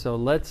So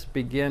let's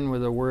begin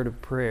with a word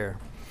of prayer.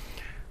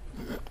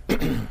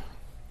 Dear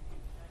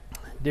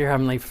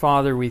Heavenly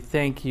Father, we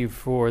thank you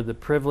for the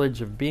privilege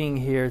of being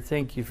here.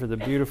 Thank you for the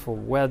beautiful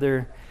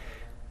weather.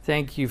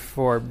 Thank you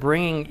for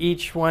bringing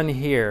each one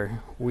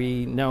here.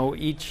 We know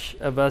each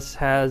of us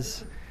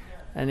has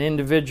an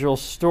individual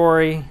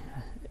story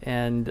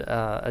and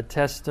a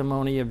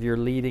testimony of your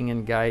leading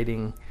and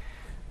guiding.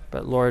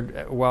 But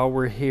Lord, while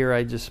we're here,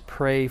 I just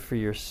pray for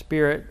your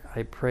Spirit.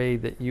 I pray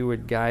that you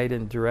would guide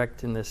and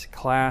direct in this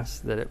class,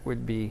 that it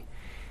would be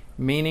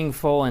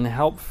meaningful and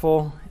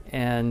helpful,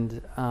 and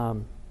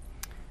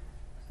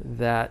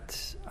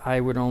that I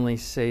would only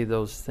say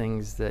those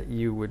things that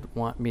you would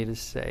want me to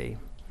say.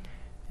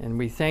 And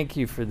we thank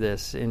you for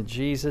this. In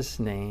Jesus'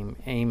 name,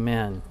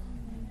 amen.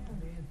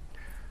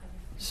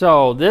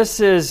 So this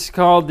is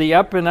called the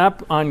Up and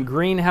Up on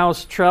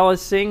Greenhouse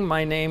Trellising.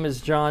 My name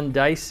is John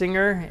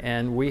Dysinger,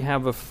 and we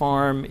have a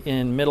farm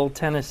in Middle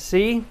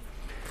Tennessee.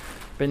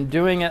 Been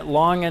doing it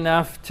long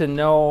enough to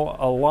know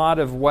a lot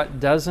of what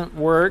doesn't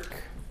work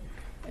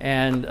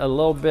and a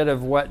little bit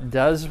of what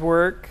does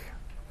work.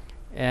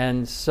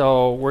 And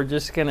so we're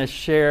just going to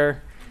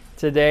share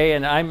today,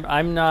 and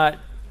I'm not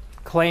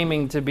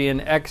claiming to be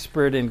an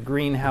expert in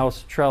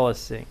greenhouse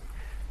trellising,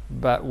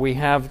 but we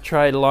have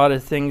tried a lot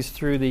of things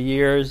through the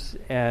years,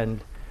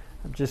 and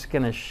I'm just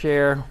going to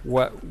share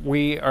what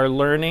we are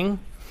learning.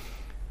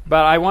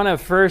 But I want to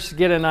first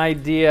get an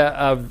idea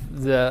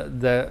of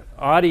the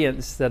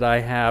audience that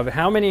I have.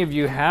 How many of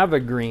you have a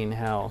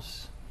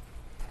greenhouse?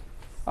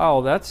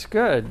 Oh, that's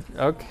good.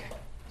 Okay.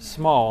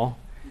 Small.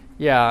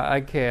 Yeah,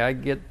 okay, I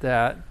get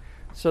that.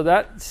 So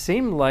that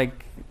seemed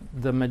like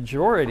the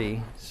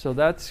majority, so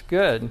that's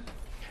good.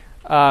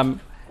 The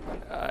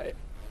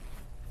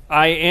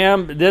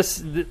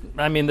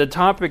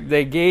topic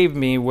they gave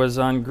me was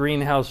on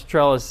greenhouse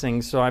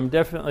trellising, so I'm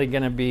definitely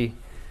going to be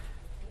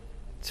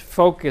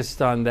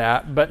focused on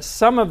that. But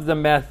some of the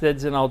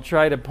methods, and I'll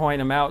try to point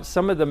them out,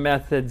 some of the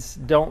methods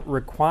don't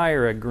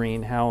require a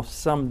greenhouse,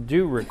 some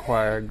do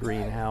require a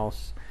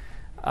greenhouse.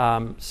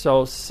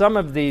 So some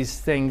of these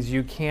things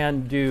you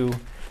can do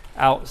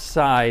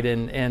outside,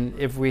 and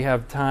if we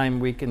have time,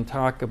 we can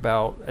talk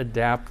about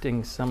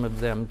adapting some of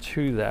them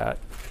to that.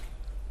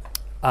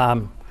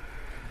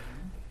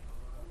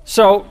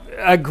 So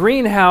a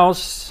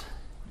greenhouse,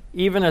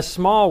 even a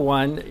small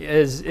one,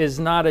 is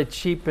not a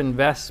cheap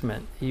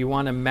investment. You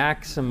want to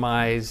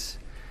maximize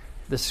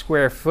the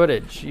square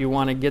footage. You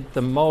want to get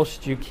the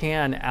most you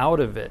can out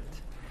of it.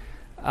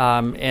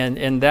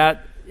 And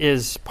that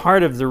is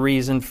part of the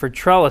reason for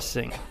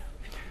trellising.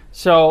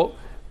 So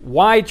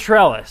why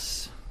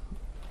trellis?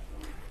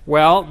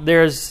 Well,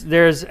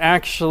 there's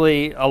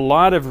actually a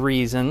lot of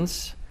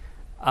reasons,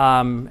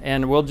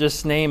 and we'll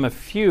just name a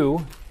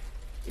few.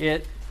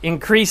 It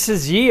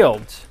increases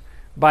yield.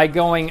 By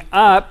going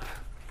up,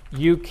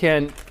 you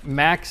can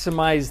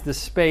maximize the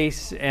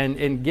space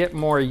and get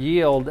more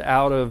yield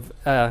out of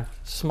a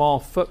small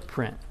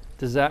footprint.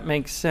 Does that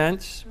make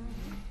sense?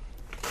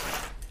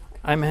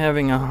 I'm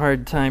having a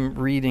hard time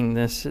reading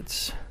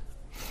this.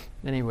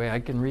 Anyway, I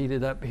can read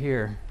it up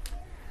here.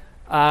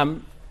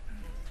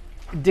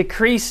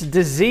 Decrease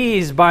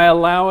disease by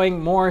allowing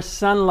more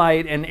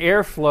sunlight and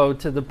airflow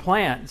to the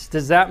plants.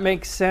 Does that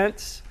make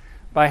sense?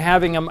 By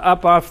having them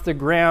up off the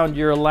ground,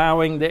 you're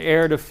allowing the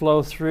air to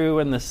flow through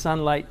and the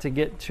sunlight to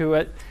get to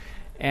it,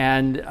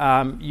 and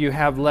you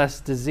have less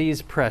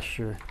disease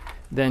pressure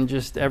than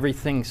just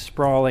everything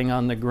sprawling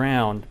on the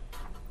ground.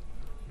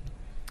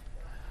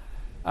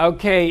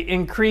 Okay,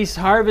 increase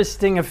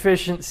harvesting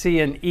efficiency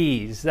and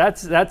ease.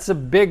 That's a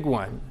big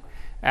one,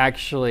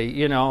 actually.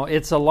 You know,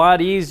 it's a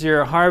lot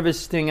easier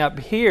harvesting up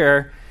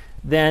here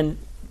than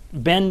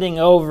bending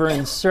over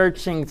and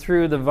searching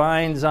through the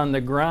vines on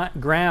the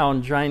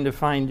ground trying to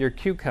find your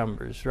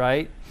cucumbers,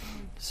 right?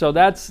 So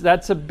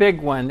that's a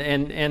big one.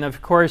 And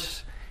of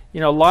course, you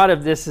know, a lot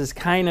of this is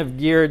kind of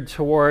geared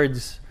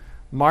towards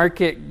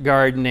market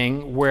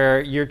gardening, where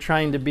you're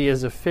trying to be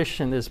as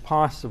efficient as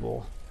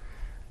possible.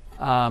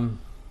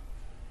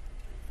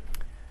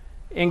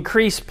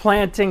 Increase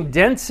planting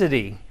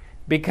density.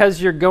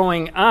 Because you're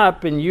going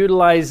up and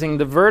utilizing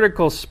the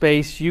vertical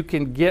space, you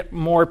can get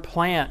more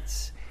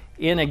plants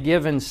in a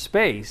given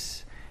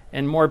space.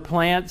 And more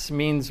plants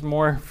means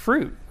more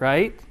fruit,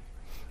 right?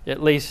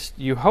 At least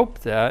you hope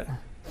that.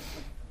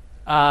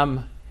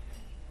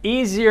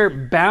 Easier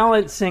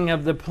balancing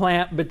of the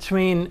plant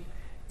between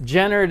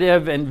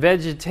generative and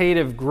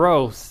vegetative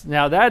growth.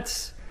 Now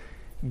that's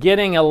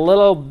getting a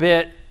little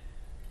bit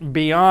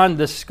beyond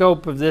the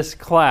scope of this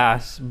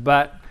class,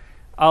 but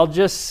I'll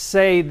just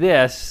say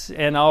this,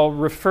 and I'll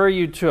refer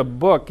you to a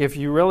book if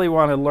you really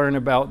want to learn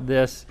about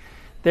this.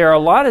 There are a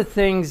lot of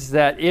things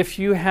that if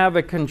you have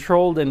a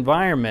controlled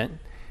environment,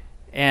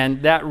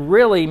 and that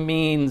really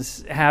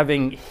means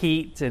having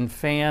heat and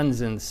fans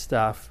and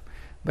stuff,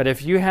 but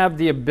if you have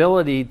the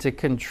ability to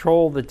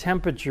control the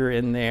temperature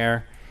in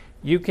there,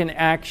 you can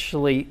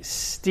actually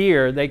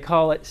steer, they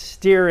call it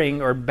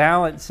steering or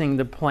balancing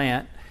the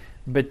plant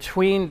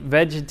between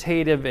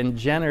vegetative and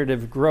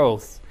generative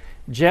growth.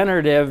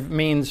 Generative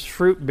means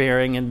fruit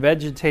bearing, and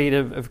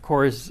vegetative, of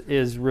course,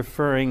 is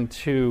referring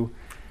to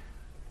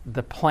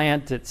the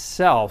plant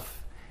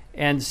itself.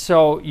 And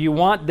so you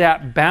want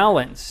that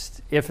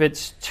balanced. If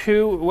it's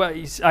too, well,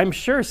 I'm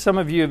sure some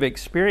of you have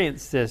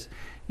experienced this.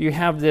 You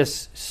have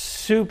this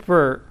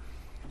super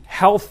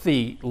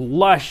healthy,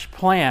 lush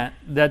plant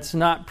that's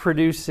not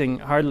producing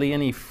hardly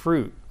any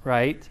fruit,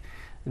 right?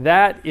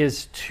 That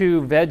is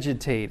too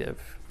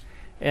vegetative.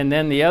 And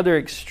then the other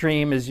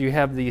extreme is you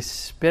have these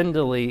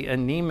spindly,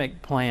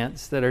 anemic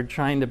plants that are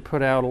trying to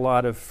put out a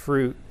lot of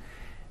fruit,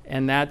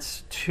 and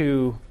that's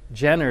too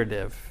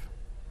generative.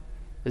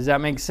 Does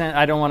that make sense?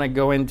 I don't want to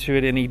go into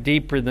it any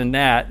deeper than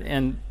that.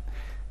 And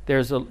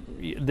there's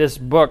this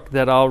book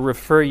that I'll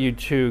refer you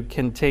to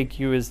can take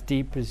you as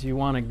deep as you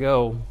want to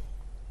go.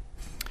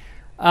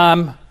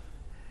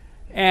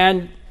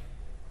 And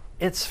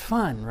it's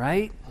fun,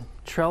 right?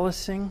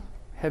 Trellising.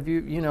 Have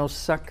you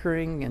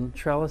suckering and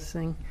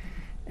trellising?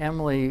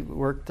 Emily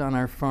worked on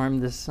our farm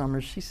this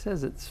summer. She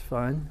says it's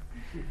fun.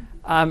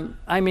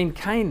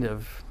 Kind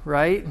of,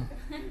 right?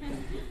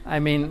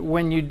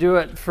 When you do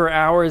it for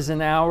hours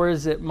and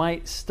hours, it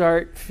might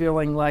start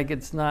feeling like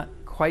it's not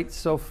quite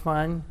so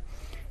fun.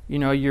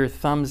 Your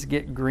thumbs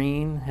get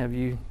green. Have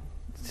you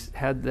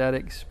had that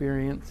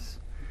experience?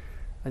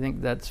 I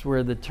think that's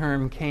where the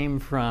term came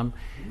from.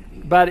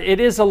 But it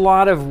is a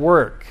lot of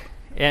work.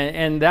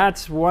 And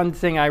that's one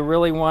thing I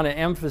really want to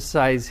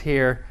emphasize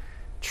here.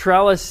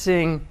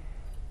 Trellising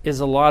is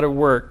a lot of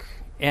work.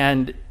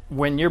 And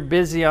when you're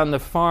busy on the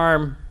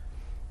farm,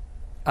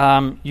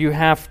 you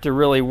have to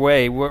really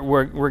weigh.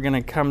 We're going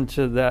to come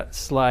to that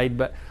slide.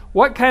 But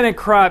what kind of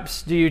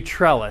crops do you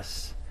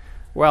trellis?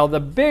 Well, the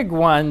big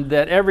one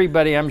that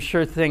everybody, I'm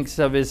sure, thinks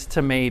of is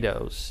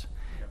tomatoes.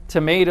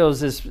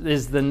 Tomatoes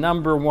is the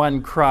number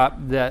one crop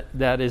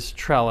that is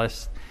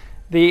trellised.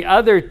 The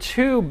other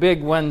two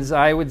big ones,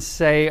 I would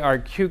say, are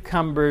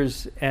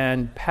cucumbers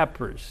and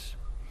peppers.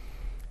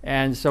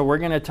 And so we're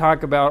going to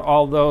talk about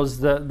all those.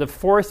 The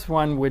fourth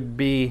one would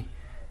be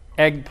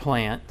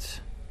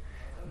eggplant.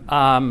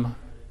 But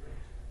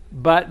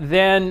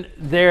then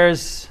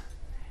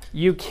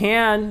you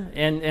can,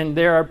 and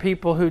there are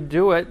people who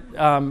do it,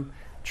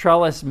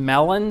 trellis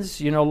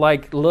melons,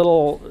 like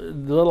little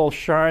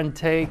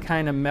Charente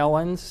kind of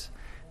melons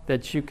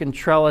that you can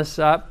trellis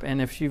up.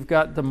 And if you've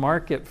got the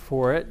market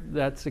for it,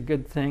 that's a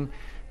good thing.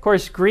 Of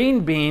course,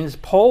 green beans,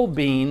 pole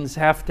beans,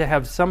 have to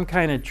have some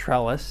kind of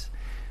trellis.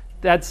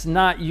 That's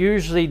not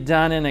usually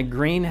done in a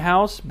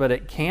greenhouse, but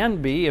it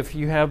can be if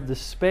you have the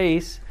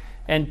space.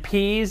 And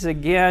peas,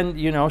 again,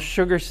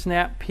 sugar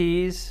snap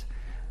peas.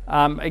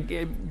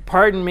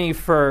 Pardon me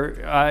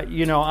for,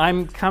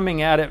 I'm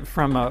coming at it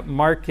from a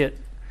market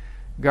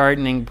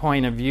gardening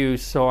point of view,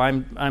 so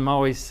I'm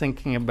always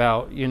thinking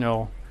about,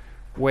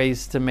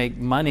 ways to make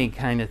money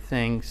kind of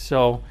thing.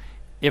 So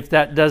if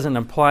that doesn't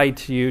apply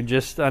to you,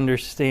 just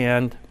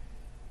understand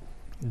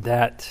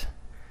that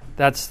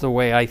that's the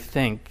way I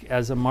think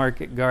as a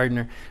market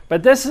gardener.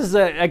 But this is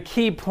a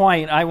key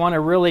point I want to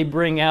really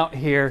bring out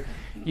here.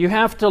 You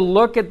have to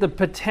look at the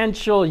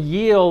potential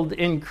yield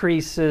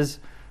increases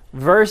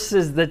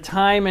versus the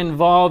time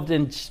involved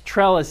in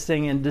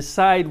trellising and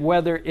decide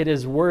whether it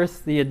is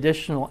worth the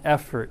additional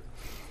effort.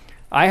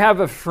 I have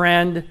a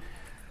friend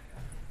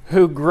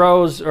who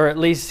grows, or at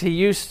least he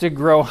used to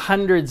grow,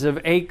 hundreds of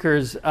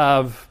acres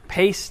of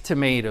paste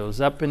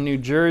tomatoes up in New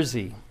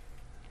Jersey,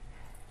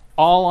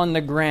 all on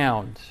the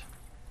ground.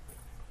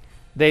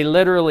 They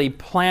literally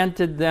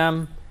planted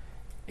them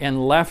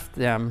and left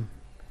them,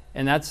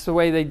 and that's the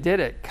way they did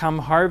it. Come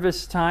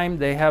harvest time,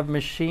 they have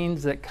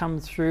machines that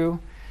come through.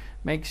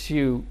 Makes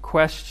you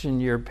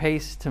question your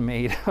paste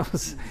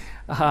tomatoes.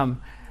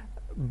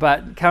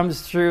 But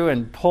comes through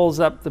and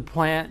pulls up the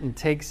plant and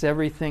takes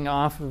everything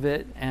off of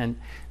it. And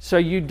so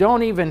you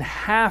don't even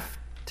have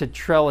to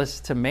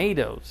trellis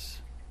tomatoes.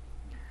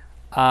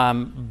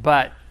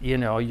 But,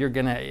 you're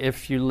going to,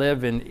 if you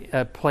live in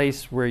a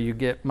place where you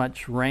get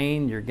much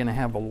rain, you're going to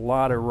have a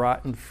lot of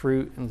rotten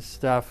fruit and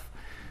stuff.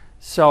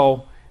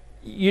 So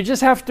you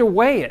just have to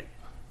weigh it.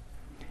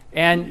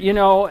 And,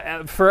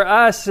 for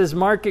us as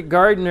market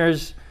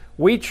gardeners,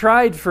 we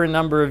tried for a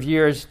number of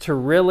years to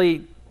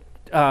really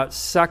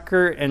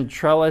sucker and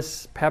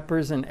trellis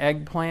peppers and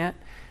eggplant,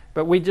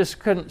 but we just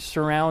couldn't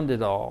surround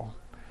it all.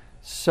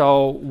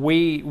 So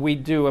we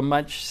do a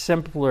much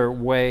simpler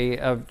way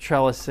of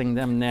trellising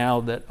them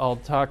now that I'll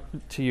talk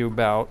to you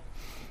about.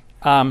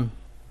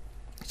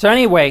 So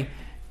anyway,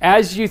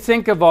 as you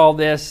think of all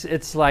this,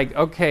 it's like,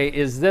 okay,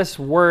 is this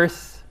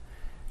worth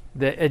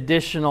the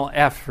additional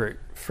effort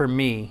for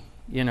me?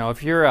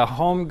 If you're a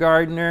home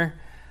gardener,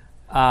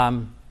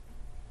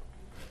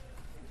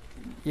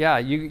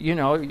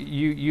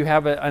 you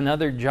have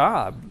another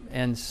job,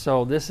 and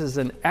so this is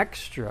an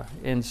extra,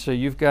 and so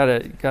you've got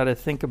to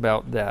think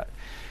about that.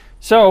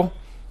 So,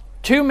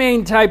 two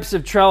main types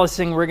of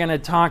trellising we're going to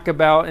talk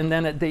about, and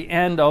then at the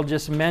end I'll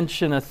just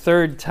mention a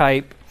third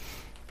type.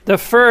 The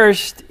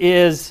first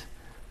is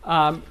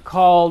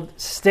called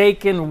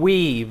stake and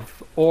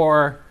weave,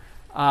 or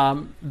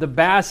The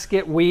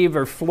basket weave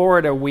or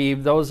Florida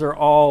weave, those are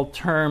all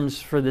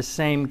terms for the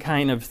same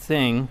kind of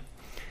thing.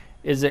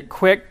 Is it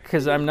quick?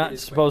 Because I'm not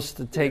supposed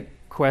to take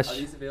questions.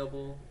 Are these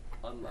available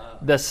on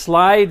the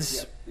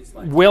slides?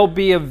 Will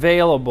be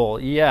available,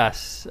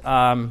 yes.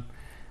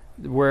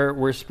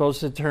 We're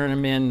supposed to turn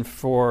them in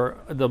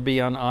they'll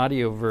be on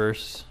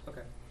Audioverse.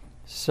 Okay.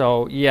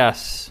 So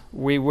yes,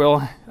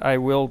 I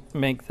will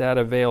make that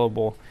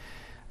available.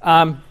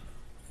 Man,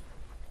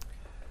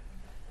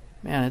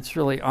 it's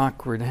really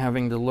awkward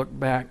having to look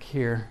back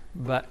here,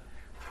 but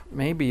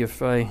maybe it's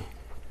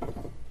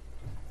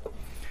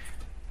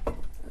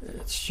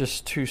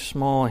just too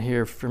small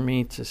here for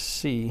me to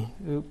see.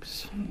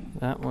 Oops,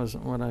 that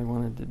wasn't what I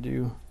wanted to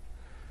do.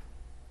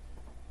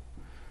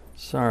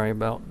 Sorry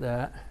about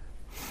that.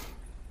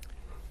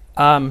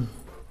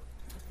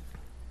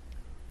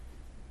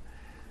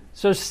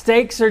 So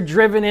stakes are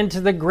driven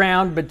into the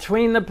ground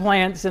between the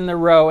plants in the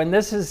row, and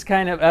this is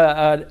kind of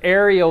an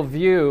aerial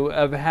view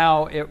of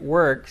how it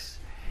works.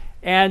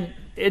 And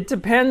it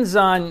depends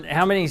on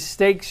how many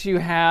stakes you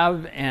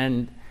have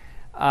and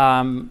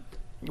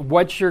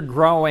what you're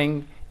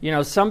growing. You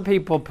know, some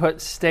people put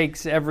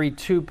stakes every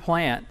 2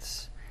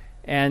 plants,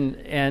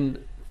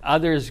 and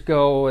others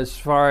go as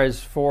far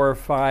as 4 or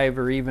 5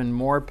 or even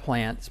more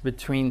plants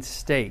between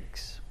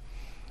stakes.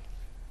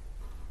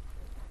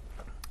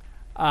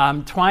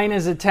 Twine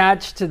is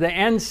attached to the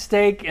end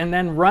stake and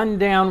then run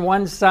down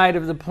one side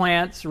of the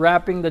plants,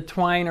 wrapping the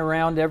twine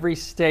around every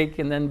stake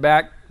and then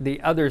back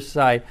the other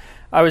side.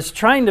 I was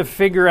trying to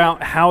figure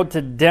out how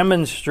to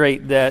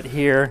demonstrate that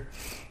here,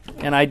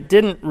 and I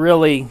didn't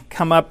really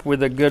come up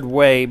with a good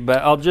way,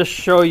 but I'll just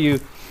show you.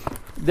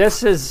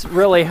 This is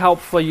really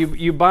helpful.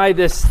 You buy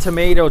this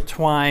tomato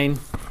twine,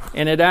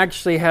 and it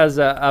actually has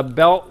a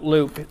belt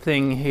loop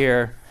thing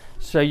here,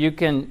 so you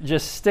can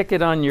just stick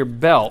it on your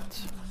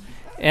belt.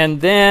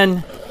 And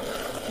then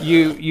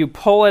you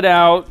pull it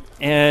out,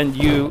 and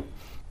you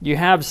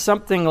have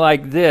something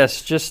like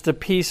this, just a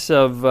piece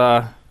of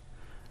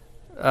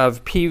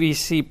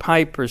PVC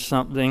pipe or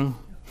something.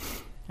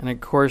 And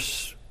of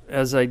course,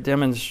 as I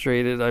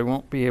demonstrated, I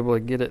won't be able to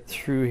get it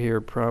through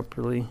here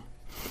properly.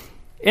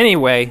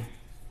 Anyway,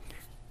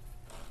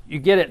 you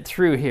get it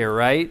through here,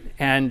 right?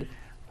 And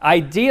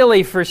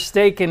ideally for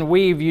stake and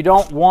weave, you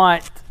don't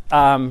want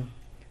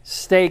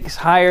stakes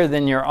higher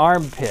than your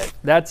armpit.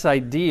 That's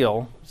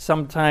ideal.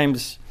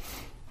 Sometimes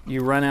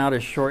you run out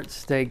of short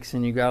stakes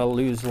and you got to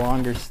lose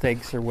longer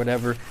stakes or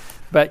whatever.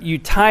 But you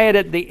tie it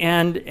at the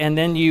end, and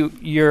then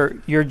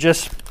you're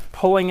just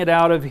pulling it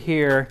out of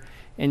here,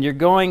 and you're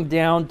going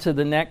down to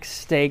the next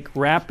stake,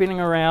 wrapping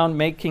around,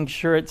 making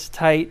sure it's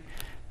tight,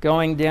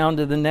 going down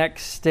to the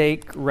next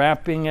stake,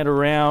 wrapping it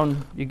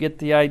around. You get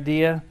the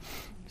idea?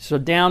 So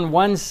down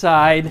one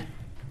side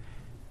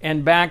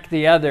and back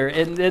the other.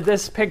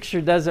 This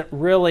picture doesn't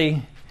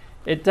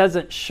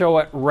show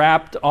it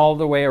wrapped all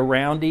the way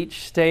around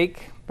each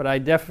stake, but I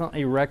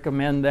definitely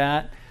recommend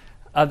that.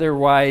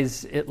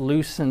 Otherwise, it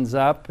loosens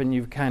up and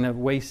you've kind of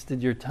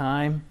wasted your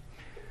time.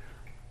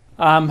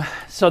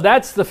 So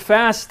that's the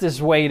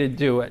fastest way to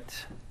do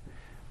it.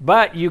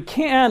 But you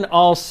can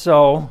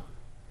also,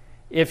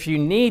 if you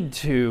need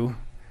to,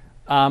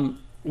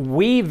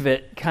 weave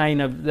it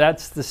kind of.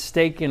 That's the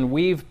stake and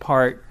weave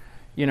part.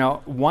 You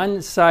know,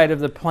 one side of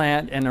the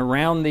plant and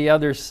around the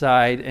other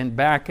side and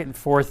back and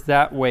forth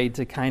that way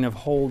to kind of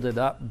hold it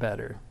up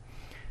better.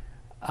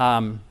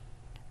 That's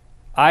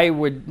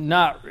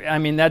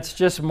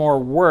just more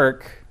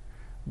work,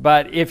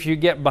 but if you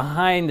get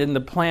behind and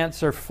the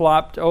plants are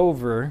flopped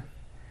over,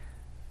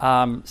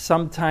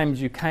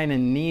 sometimes you kind of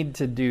need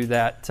to do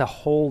that to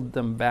hold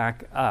them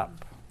back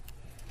up.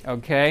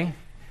 Okay?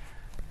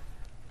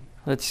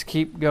 Let's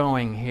keep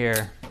going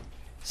here.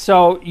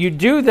 So you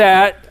do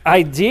that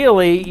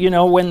ideally,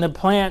 when the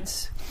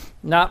plant's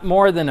not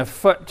more than a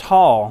foot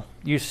tall.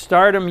 You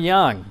start them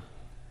young.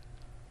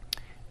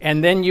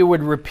 And then you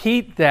would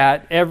repeat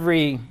that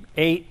every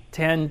 8,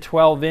 10,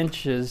 12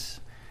 inches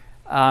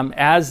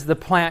as the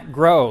plant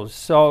grows.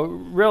 So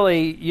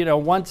really,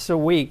 once a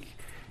week,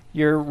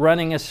 you're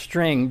running a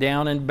string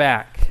down and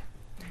back.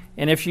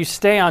 And if you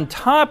stay on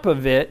top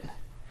of it,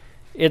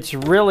 it's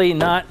really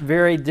not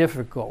very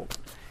difficult.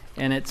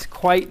 And it's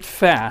quite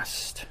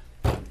fast.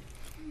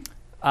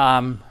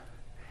 And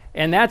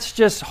that's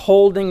just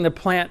holding the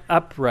plant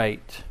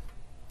upright.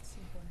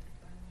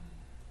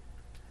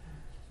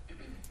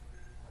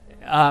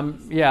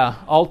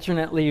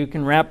 Alternately you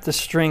can wrap the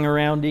string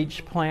around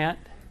each plant.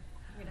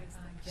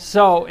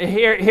 So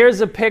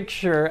here's a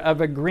picture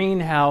of a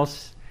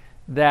greenhouse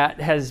that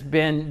has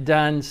been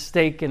done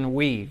stake and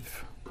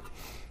weave.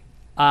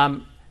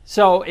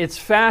 So it's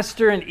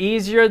faster and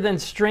easier than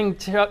string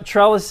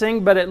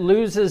trellising, but it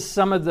loses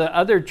some of the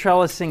other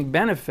trellising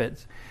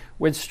benefits.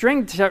 With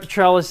string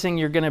trellising,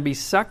 you're going to be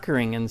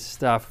suckering and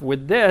stuff.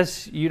 With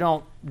this, you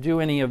don't do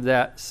any of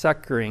that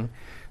suckering.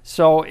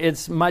 So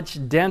it's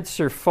much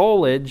denser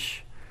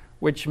foliage,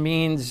 which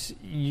means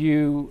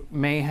you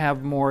may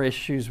have more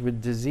issues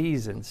with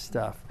disease and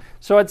stuff.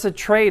 So it's a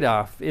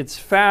trade-off. It's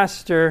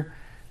faster,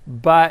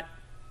 but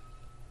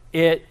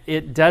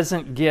it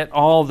doesn't get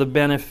all the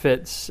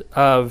benefits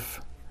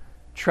of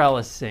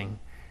trellising.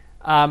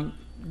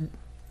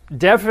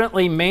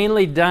 Definitely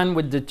mainly done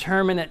with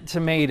determinate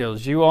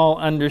tomatoes. You all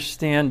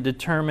understand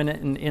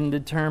determinate and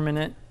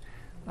indeterminate,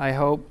 I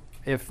hope.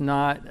 If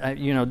not,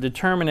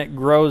 determinate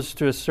grows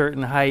to a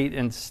certain height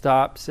and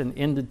stops, and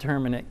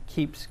indeterminate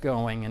keeps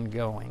going and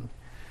going.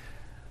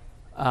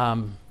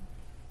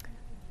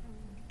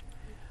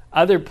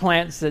 Other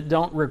plants that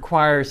don't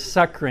require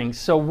suckering.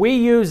 So we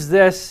use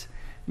this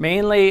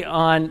mainly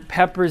on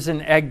peppers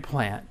and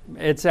eggplant.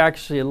 It's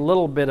actually a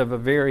little bit of a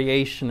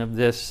variation of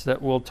this that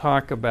we'll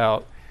talk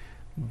about,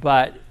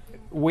 but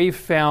we've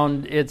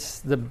found it's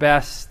the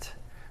best,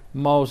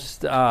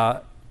 most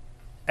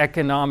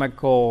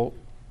economical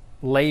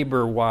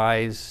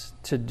labor-wise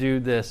to do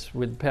this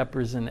with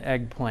peppers and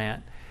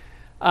eggplant.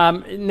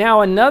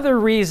 Now, another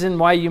reason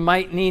why you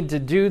might need to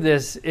do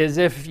this is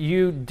if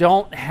you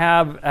don't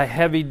have a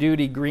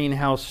heavy-duty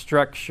greenhouse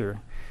structure.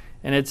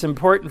 And it's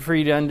important for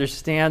you to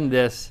understand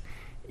this.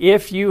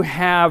 If you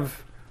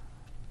have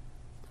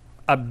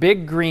a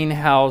big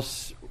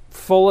greenhouse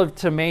full of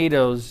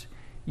tomatoes,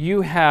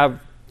 you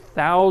have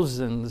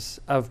thousands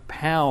of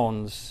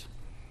pounds.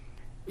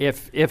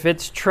 If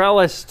it's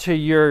trellised to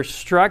your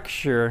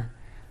structure,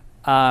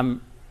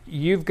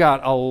 you've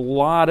got a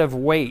lot of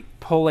weight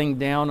pulling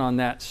down on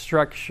that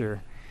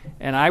structure.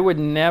 And I would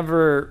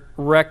never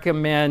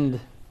recommend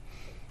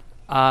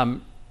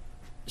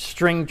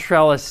string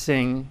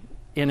trellising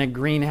in a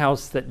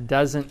greenhouse that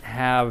doesn't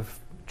have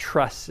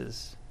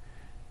trusses.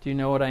 Do you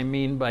know what I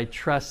mean by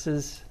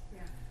trusses?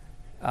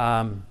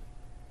 Yeah.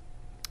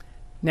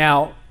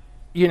 Now,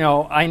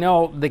 I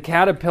know the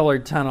caterpillar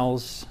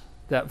tunnels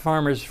that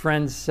Farmer's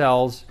Friends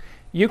sells,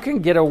 you can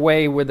get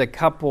away with a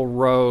couple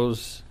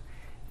rows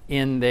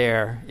in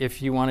there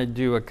if you want to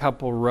do a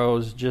couple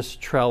rows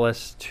just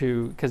trellis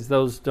to, because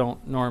those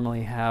don't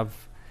normally have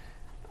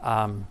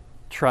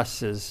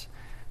trusses.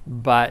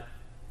 But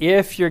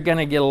if you're going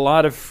to get a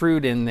lot of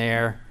fruit in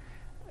there,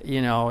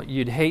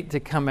 you'd hate to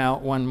come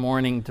out one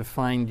morning to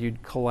find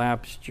you'd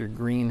collapsed your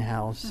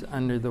greenhouse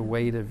under the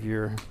weight of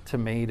your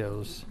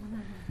tomatoes.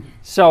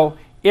 So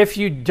if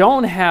you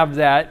don't have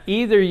that,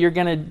 either you're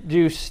going to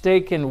do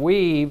stake and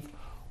weave,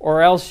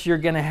 or else you're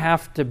going to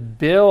have to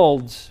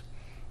build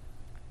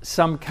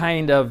some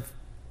kind of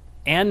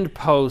end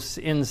posts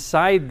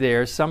inside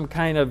there, some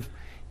kind of,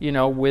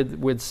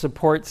 with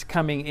supports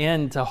coming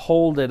in to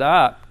hold it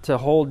up, to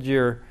hold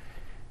your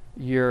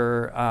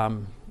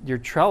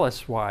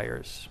trellis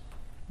wires.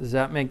 Does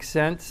that make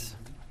sense?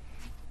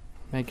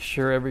 Make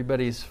sure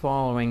everybody's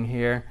following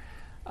here.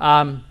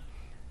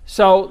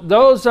 So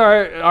those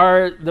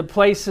are the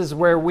places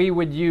where we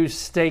would use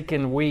stake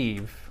and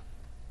weave.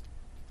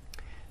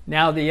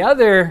 Now the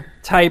other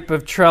type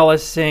of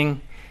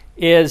trellising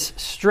is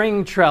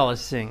string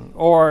trellising,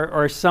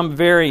 or some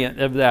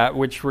variant of that,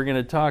 which we're going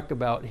to talk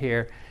about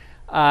here.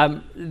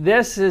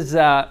 This is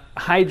a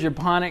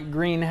hydroponic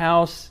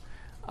greenhouse.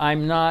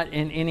 I'm not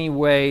in any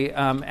way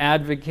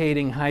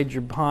advocating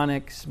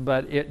hydroponics,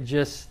 but it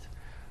just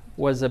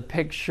was a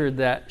picture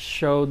that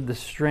showed the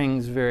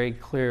strings very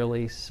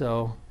clearly,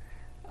 so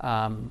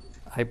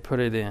I put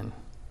it in.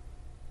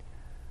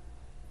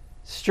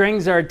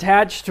 Strings are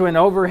attached to an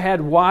overhead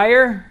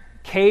wire,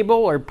 cable,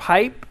 or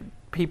pipe.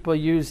 People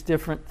use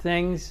different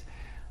things.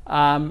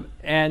 And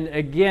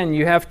again,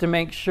 you have to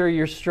make sure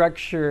your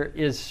structure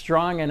is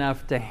strong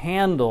enough to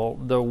handle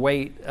the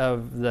weight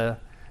of the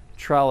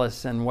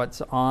trellis and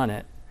what's on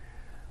it.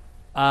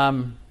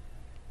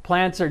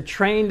 Plants are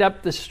trained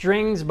up the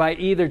strings by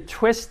either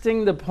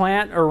twisting the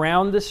plant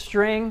around the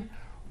string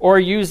or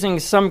using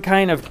some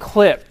kind of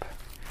clip.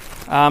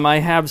 I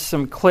have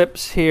some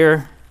clips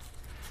here.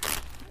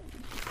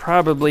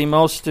 Probably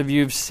most of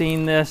you have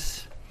seen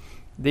this.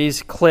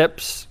 These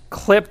clips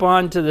clip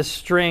onto the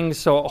string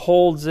so it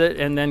holds it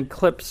and then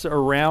clips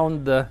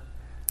around the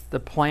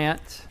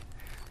plant.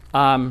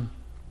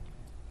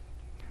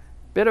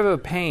 Bit of a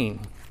pain,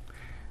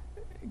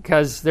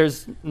 because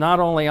there's not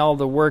only all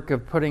the work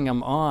of putting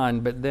them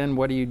on, but then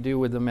what do you do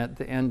with them at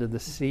the end of the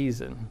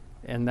season?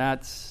 And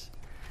that's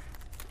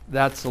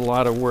a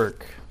lot of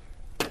work.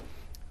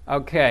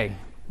 Okay,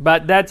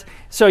 but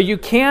so you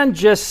can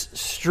just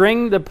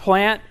string the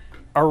plant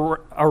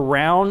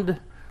around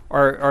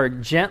or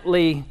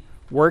gently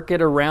work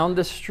it around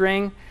the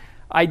string.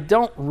 I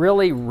don't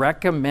really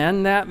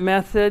recommend that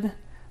method.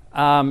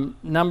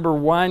 Number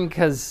one,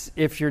 because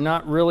if you're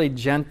not really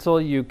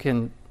gentle, you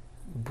can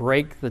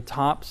break the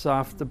tops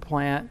off the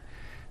plant.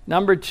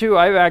 Number two,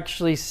 I've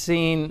actually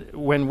seen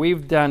when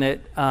we've done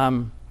it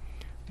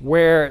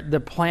where the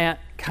plant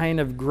kind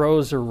of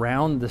grows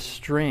around the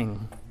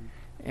string,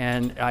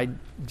 and it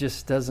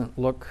just doesn't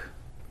look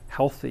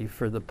healthy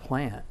for the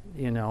plant,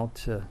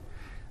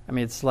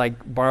 it's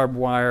like barbed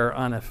wire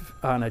on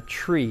a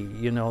tree.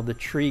 The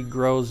tree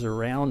grows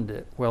around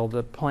it. Well,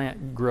 the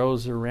plant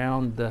grows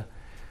around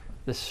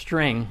the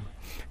string.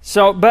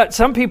 So, but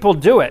some people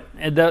do it.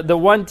 The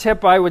one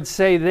tip I would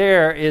say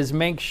there is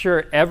make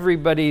sure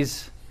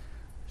everybody's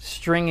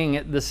stringing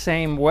it the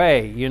same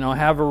way.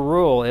 Have a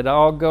rule. It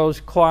all goes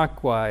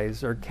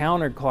clockwise or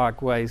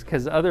counterclockwise,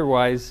 because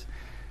otherwise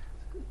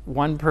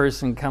one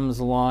person comes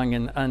along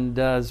and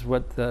undoes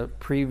what the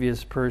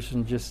previous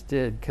person just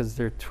did because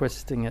they're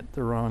twisting it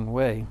the wrong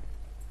way.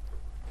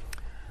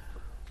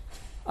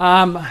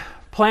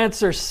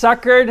 Plants are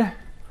suckered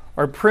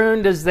or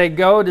pruned as they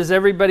go. Does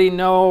everybody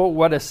know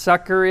what a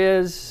sucker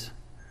is?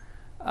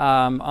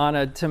 On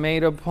a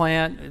tomato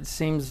plant, it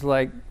seems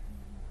like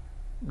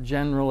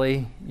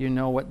generally you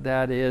know what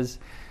that is.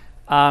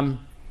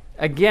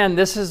 Again,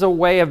 this is a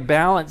way of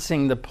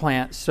balancing the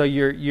plant. So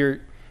you're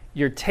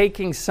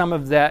taking some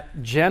of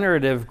that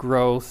generative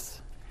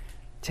growth,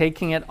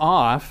 taking it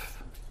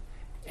off,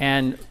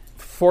 and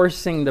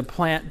forcing the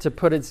plant to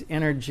put its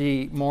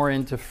energy more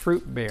into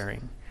fruit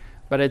bearing.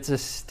 But it's a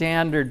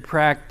standard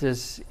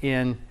practice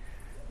in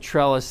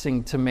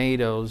trellising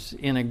tomatoes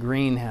in a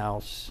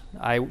greenhouse.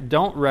 I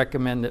don't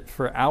recommend it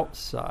for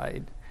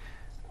outside,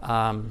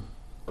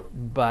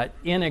 but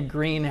in a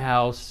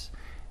greenhouse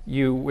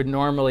you would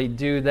normally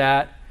do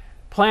that.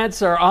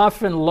 Plants are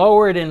often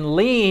lowered and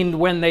leaned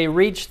when they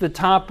reach the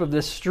top of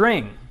the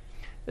string,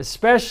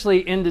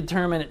 especially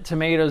indeterminate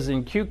tomatoes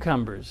and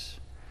cucumbers.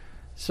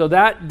 So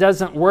that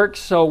doesn't work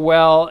so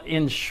well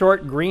in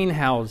short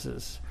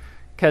greenhouses,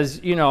 because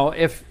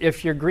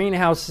if your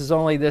greenhouse is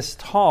only this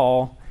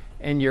tall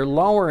and you're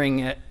lowering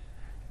it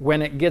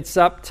when it gets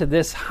up to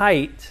this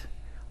height,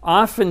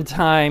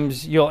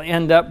 oftentimes you'll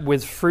end up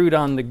with fruit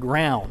on the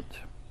ground.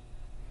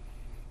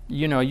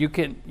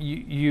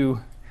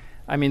 The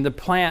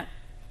plant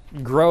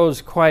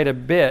grows quite a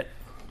bit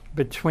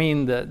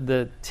between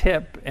the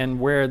tip and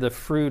where the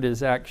fruit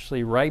is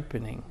actually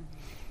ripening.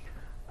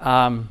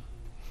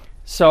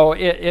 So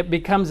it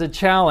becomes a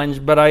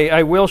challenge, but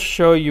I will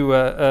show you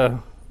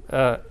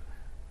a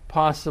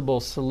possible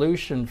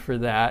solution for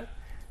that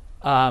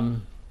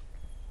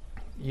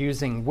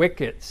using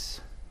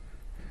wickets.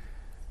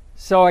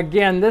 So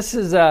again, this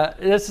is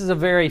a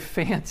very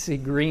fancy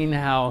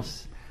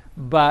greenhouse,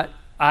 but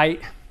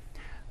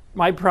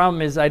my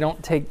problem is I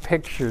don't take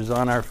pictures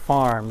on our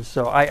farm,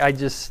 so I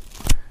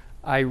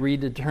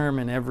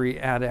redetermine every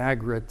ad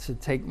agra to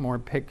take more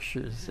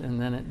pictures, and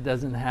then it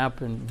doesn't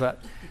happen.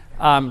 But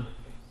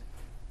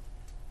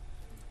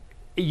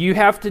you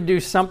have to do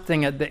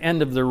something at the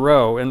end of the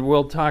row, and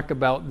we'll talk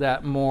about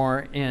that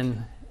more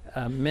in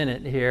a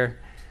minute here.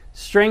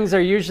 Strings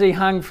are usually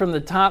hung from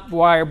the top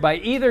wire by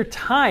either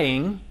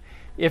tying,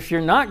 if you're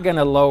not going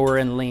to lower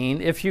and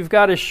lean. If you've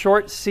got a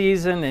short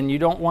season and you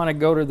don't want to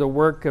go to the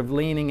work of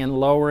leaning and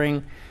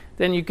lowering,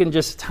 then you can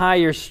just tie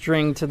your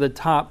string to the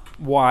top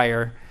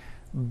wire.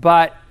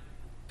 But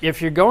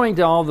if you're going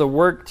to all the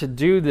work to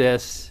do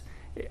this,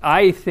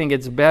 I think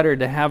it's better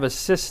to have a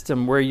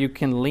system where you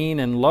can lean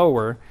and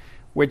lower,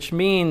 which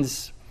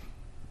means,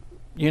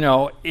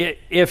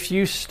 if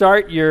you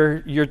start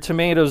your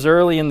tomatoes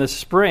early in the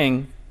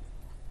spring,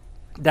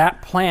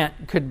 that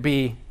plant could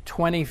be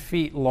 20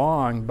 feet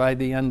long by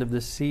the end of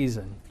the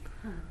season,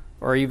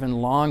 or even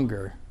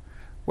longer.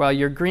 Well,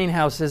 your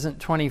greenhouse isn't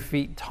 20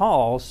 feet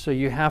tall, so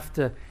you have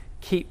to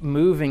keep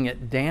moving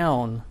it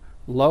down,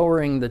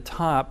 lowering the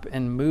top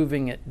and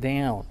moving it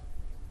down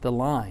the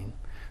line.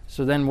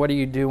 So then what do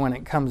you do when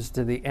it comes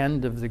to the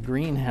end of the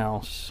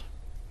greenhouse?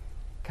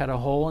 Cut a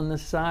hole in the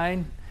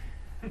side?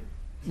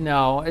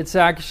 No, it's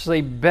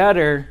actually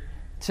better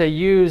to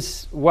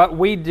use, what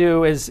we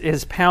do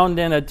is pound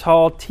in a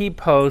tall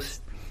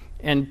T-post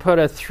and put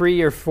a 3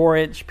 or 4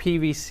 inch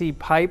PVC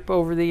pipe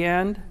over the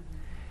end,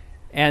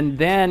 and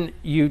then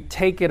you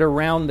take it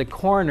around the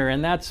corner,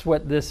 and that's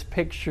what this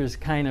picture is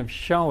kind of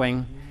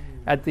showing.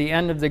 At the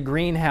end of the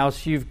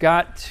greenhouse, you've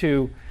got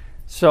to,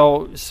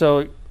 I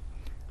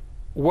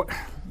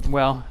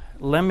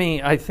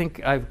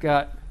think I've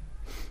got,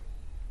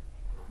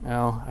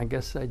 well, I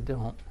guess I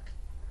don't.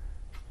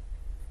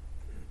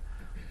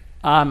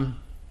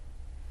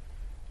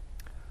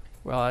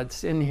 Well,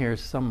 it's in here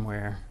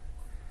somewhere.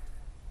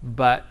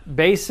 But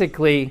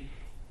basically,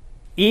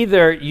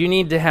 either you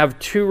need to have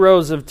 2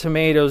 rows of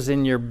tomatoes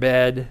in your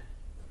bed,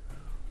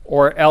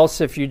 or else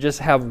if you just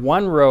have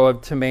 1 row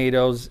of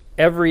tomatoes,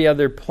 every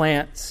other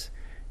plant's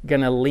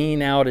going to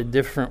lean out a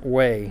different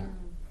way.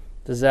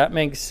 Does that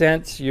make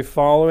sense? You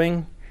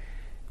following?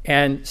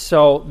 And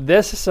so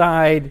this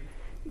side,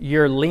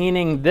 you're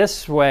leaning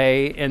this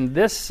way, and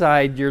this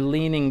side, you're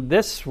leaning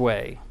this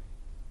way.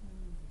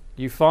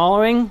 You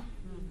following?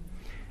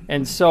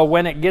 And so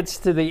when it gets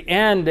to the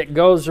end, it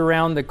goes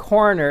around the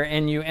corner,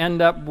 and you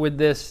end up with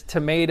this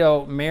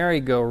tomato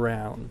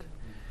merry-go-round.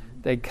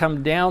 They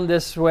come down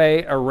this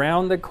way,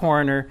 around the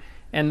corner,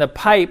 and the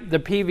pipe, the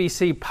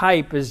PVC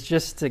pipe, is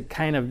just to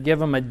kind of give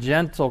them a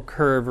gentle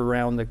curve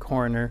around the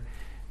corner,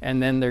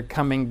 and then they're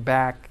coming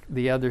back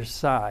the other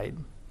side.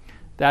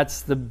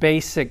 That's the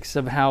basics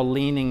of how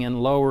leaning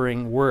and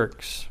lowering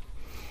works.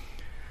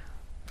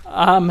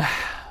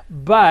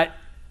 But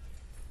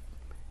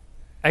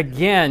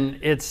again,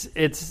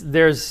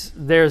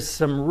 there's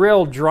some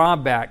real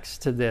drawbacks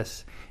to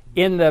this.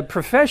 In the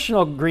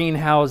professional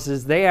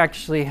greenhouses, they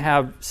actually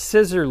have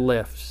scissor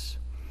lifts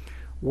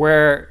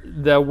where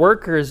the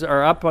workers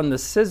are up on the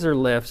scissor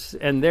lifts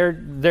and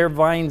their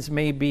vines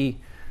may be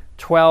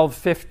 12,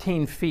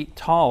 15 feet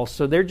tall.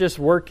 So they're just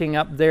working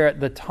up there at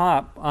the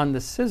top on the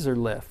scissor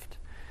lift.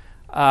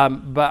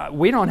 But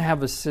we don't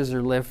have a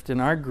scissor lift in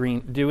our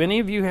green. Do any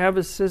of you have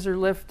a scissor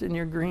lift in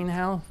your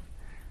greenhouse?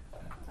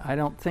 I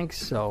don't think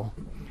so.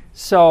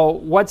 So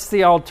what's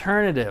the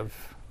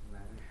alternative?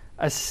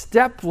 A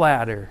step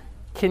ladder.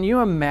 Can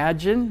you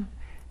imagine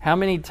how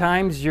many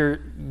times you're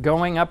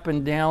going up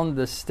and down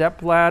the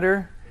step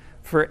ladder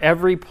for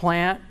every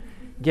plant,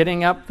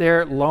 getting up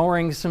there,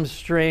 lowering some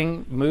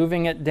string,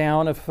 moving it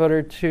down a foot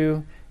or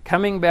two,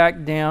 coming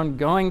back down,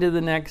 going to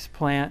the next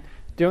plant,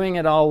 doing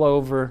it all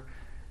over?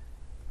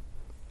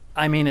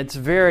 I mean, it's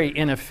very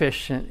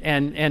inefficient.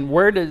 And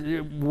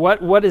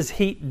what does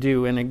heat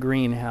do in a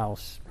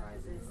greenhouse?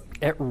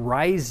 It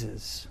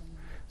rises.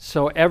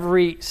 So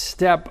every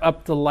step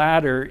up the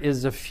ladder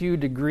is a few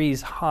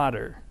degrees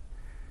hotter.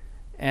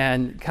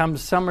 And come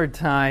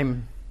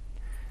summertime,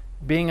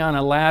 being on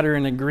a ladder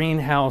in a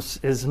greenhouse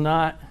is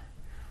not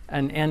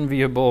an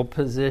enviable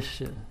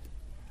position.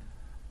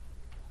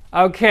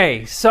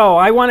 Okay, so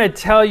I want to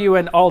tell you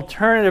an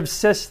alternative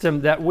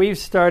system that we've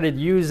started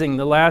using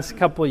the last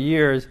couple of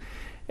years.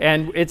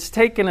 And it's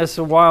taken us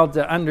a while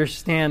to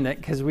understand it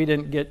because we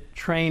didn't get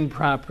trained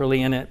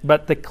properly in it.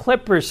 But the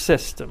clipper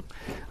system,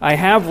 I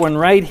have one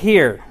right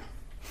here,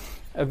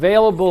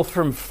 available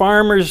from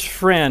Farmer's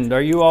Friend.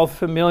 Are you all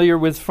familiar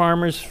with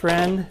Farmer's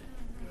Friend?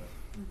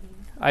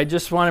 I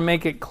just want to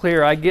make it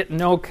clear, I get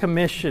no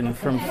commission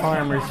from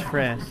Farmer's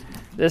Friend.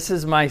 This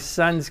is my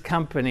son's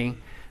company.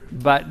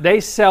 But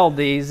they sell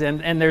these,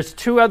 and there's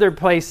two other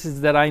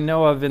places that I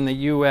know of in the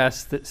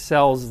U.S. that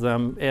sells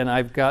them, and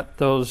I've got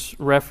those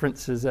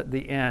references at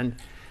the end.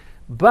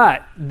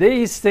 But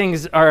these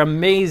things are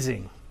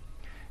amazing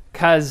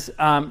because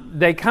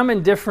they come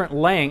in different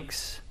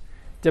lengths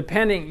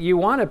depending. You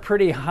want a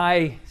pretty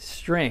high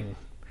string.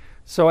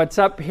 So it's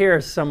up here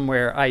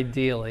somewhere,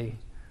 ideally,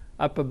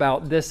 up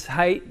about this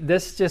height.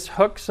 This just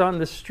hooks on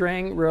the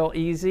string real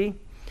easy.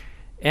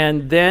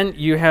 And then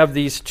you have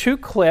these two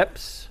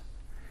clips.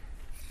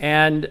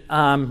 And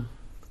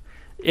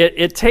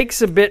it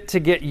takes a bit to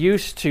get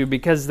used to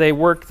because they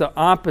work the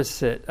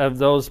opposite of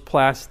those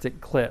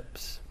plastic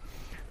clips.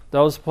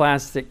 Those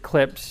plastic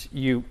clips,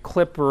 you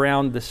clip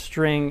around the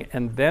string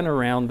and then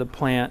around the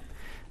plant.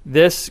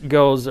 This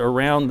goes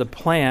around the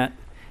plant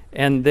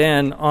and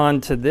then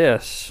onto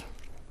this.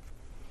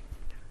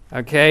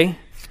 Okay?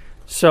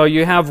 So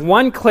you have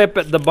one clip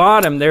at the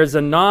bottom. There's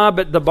a knob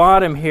at the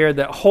bottom here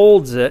that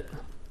holds it.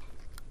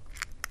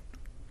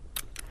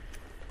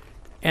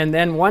 And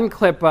then one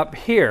clip up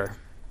here.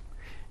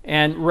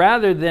 And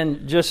rather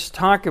than just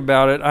talk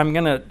about it, I'm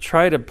going to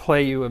try to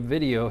play you a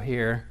video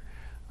here.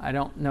 I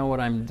don't know what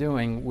I'm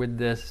doing with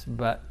this,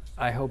 but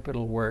I hope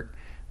it'll work.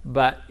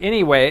 But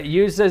anyway, it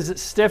uses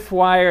stiff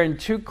wire and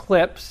two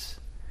clips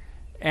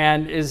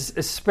and is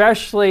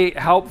especially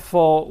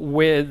helpful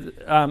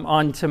with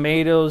on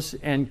tomatoes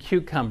and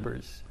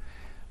cucumbers.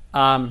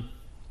 The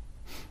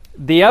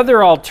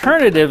other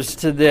alternatives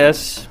to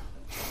this,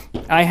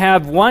 I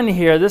have one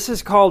here. This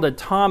is called a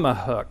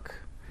tomahawk.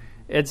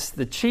 It's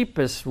the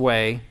cheapest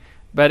way,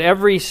 but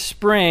every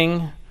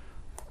spring,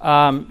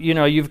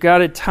 you've got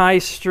to tie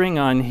string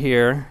on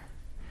here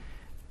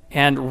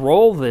and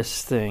roll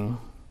this thing.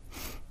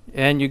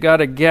 And you got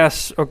to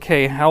guess,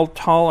 okay, how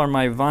tall are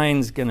my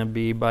vines going to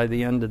be by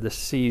the end of the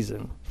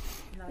season?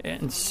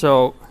 And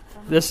so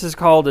this is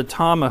called a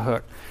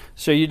tomahawk.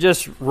 So you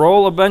just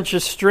roll a bunch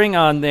of string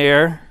on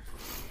there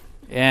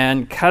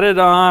and cut it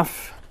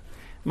off.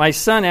 My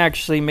son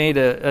actually made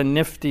a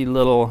nifty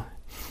little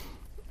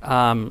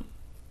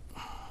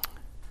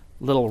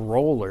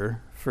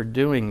roller for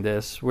doing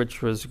this,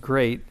 which was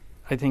great.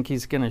 I think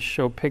he's going to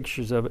show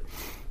pictures of it.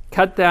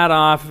 Cut that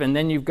off, and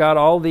then you've got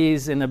all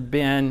these in a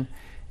bin,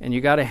 and you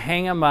got to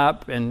hang them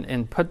up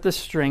and put the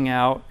string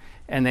out,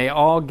 and they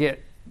all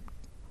get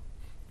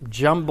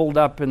jumbled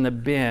up in the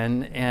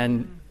bin,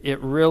 and it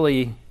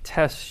really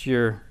tests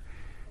your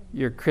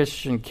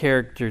Christian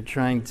character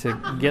trying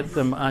to get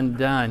them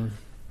undone.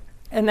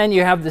 And then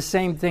you have the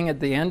same thing at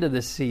the end of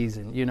the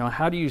season.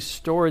 How do you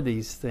store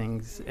these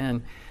things?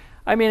 And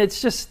I mean,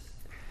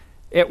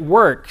 it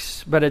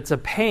works, but it's a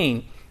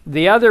pain.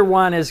 The other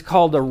one is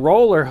called a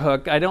roller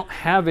hook. I don't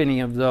have any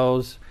of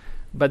those,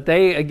 but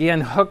they,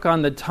 again, hook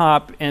on the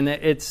top, and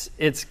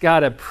it's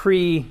got a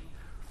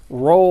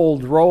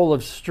pre-rolled roll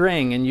of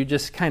string, and you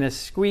just kind of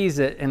squeeze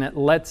it, and it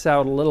lets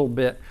out a little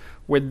bit.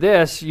 With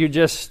this, you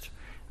just,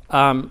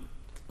 I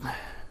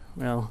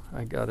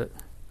got it.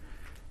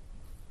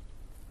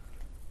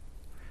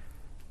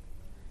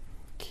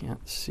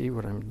 Can't see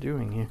what I'm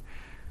doing here.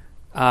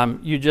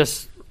 You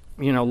just,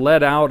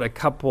 let out a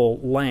couple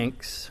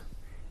lengths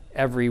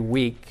every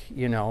week.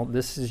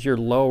 This is your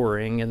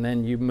lowering, and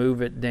then you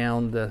move it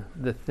down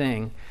the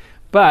thing.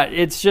 But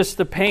it's just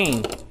a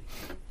pain.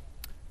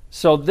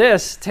 So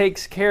this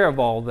takes care of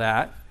all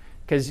that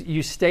because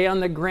you stay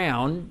on the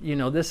ground.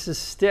 This is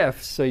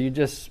stiff, so you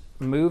just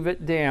move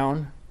it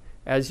down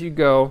as you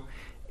go.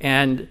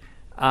 And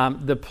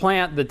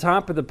The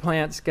top of the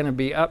plant's going to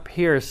be up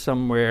here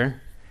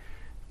somewhere,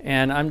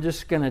 and I'm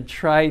just going to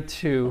try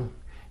to.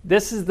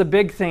 This is the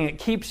big thing. It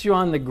keeps you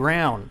on the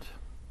ground,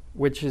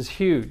 which is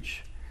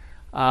huge.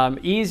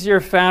 Easier,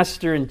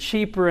 faster, and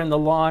cheaper in the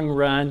long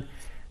run.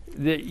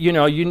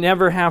 You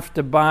never have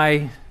to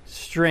buy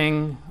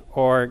string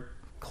or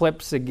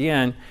clips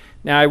again.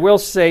 Now, I will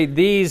say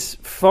this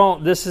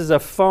is a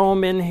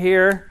foam in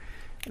here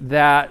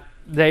that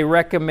they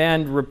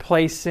recommend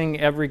replacing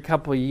every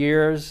couple of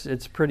years.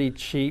 It's pretty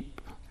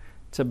cheap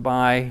to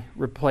buy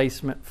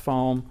replacement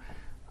foam.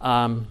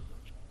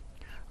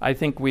 I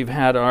think we've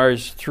had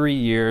ours 3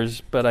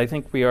 years, but I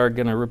think we are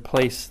going to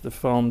replace the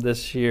foam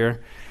this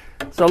year.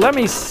 So let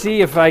me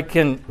see if I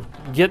can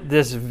get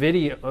this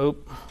video. Oh,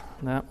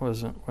 that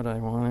wasn't what I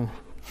wanted.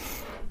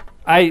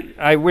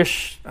 I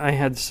wish I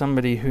had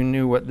somebody who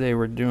knew what they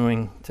were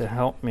doing to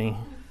help me.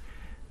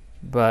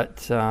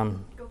 But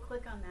go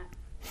click on that.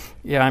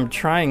 Yeah, I'm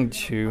trying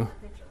to.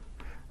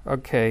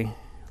 Okay,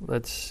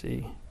 let's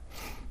see.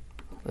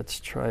 Let's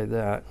try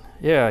that.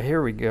 Yeah,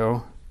 here we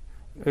go.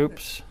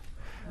 Oops.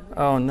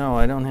 Oh no,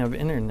 I don't have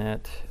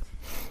internet.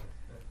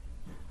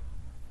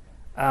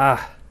 Let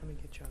me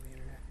get you on the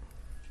internet.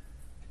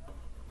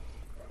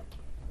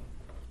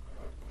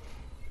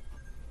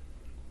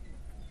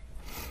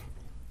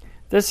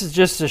 This is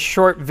just a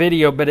short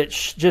video, but it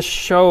just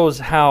shows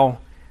how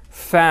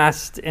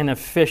fast and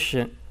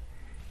efficient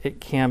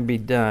it can be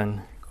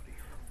done.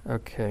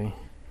 Okay.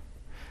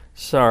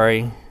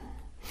 Sorry.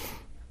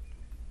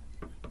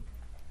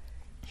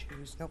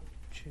 Choose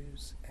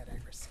at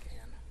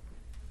Agriscan.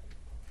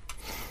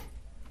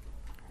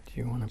 Do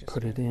you want to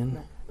put it in?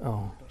 No.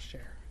 Oh. It'll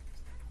share.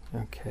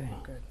 Okay.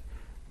 Good.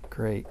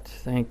 Great.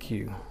 Thank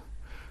you.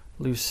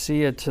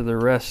 Lucia to the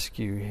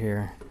rescue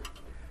here.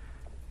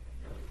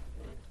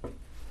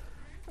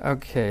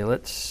 Okay,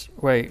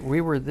 wait, we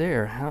were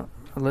there.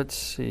 Let's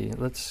see.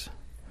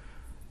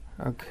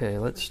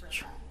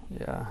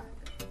 Yeah.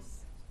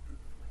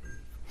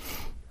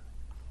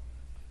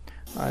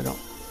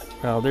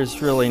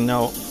 There's really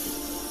no,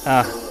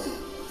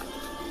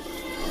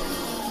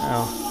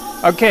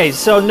 Okay,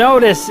 so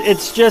notice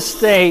it's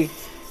just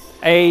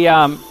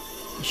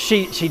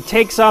she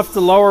takes off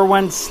the lower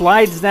one,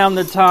 slides down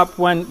the top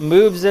one,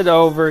 moves it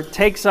over,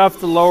 takes off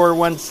the lower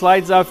one,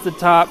 slides off the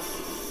top,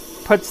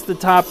 puts the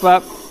top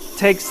up,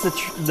 takes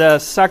the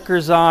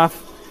suckers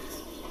off,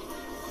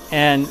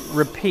 and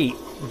repeat.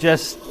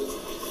 Just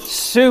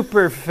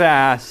super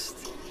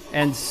fast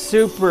and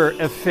super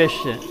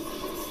efficient.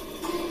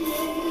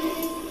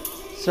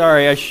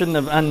 Sorry, I shouldn't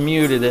have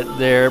unmuted it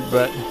there,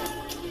 but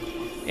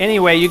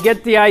anyway, you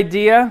get the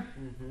idea?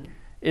 Mm-hmm.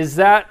 Is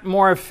that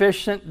more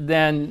efficient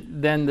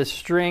than the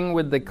string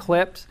with the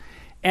clips?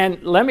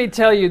 And let me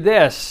tell you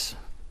this.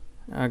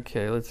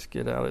 Okay, let's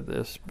get out of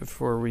this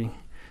before we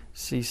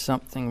see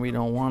something we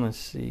don't want to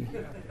see.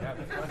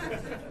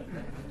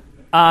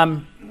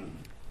 I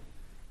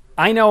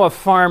know a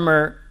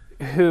farmer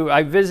who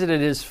I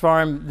visited his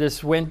farm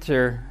this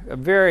winter, a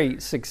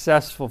very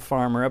successful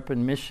farmer up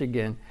in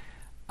Michigan,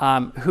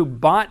 who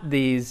bought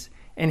these,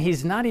 and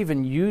he's not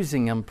even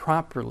using them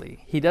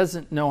properly. He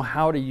doesn't know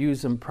how to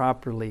use them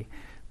properly,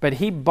 but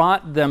he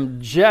bought them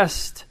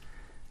just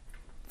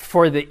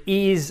for the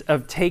ease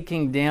of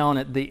taking down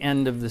at the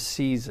end of the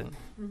season.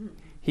 Mm-hmm.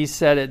 He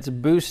said it's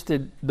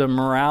boosted the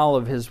morale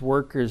of his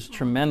workers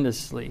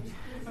tremendously,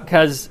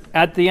 because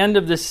at the end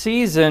of the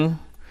season,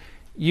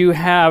 you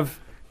have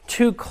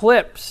 2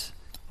 clips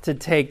to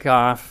take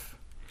off,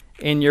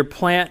 and your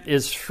plant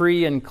is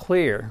free and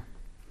clear.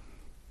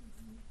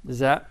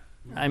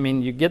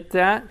 You get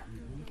that?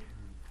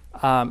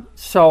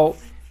 So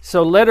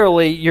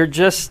literally, you're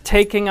just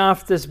taking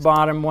off this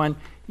bottom one.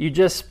 You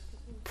just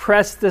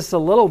press this a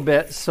little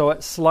bit so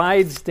it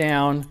slides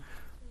down.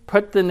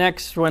 Put the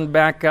next one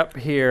back up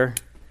here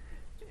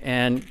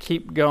and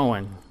keep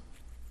going.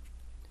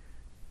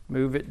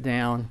 Move it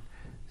down.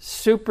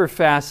 Super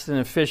fast and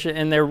efficient,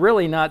 and they're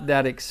really not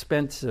that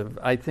expensive.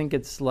 I think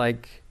it's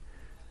like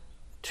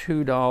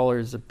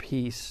 $2 a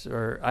piece,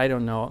 or I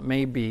don't know,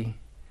 maybe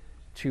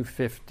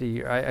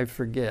 $2.50. I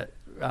forget,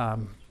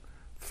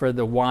 for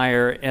the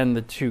wire and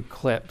the 2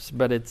 clips,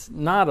 but it's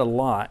not a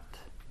lot.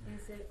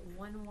 Is it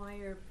one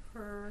wire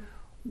per?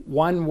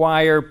 One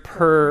wire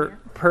per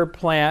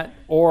plant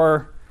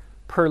or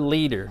per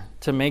liter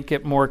to make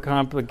it more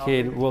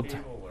complicated. How big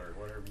cable or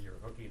whatever you're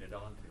hooking it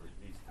onto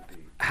needs to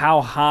be.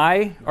 How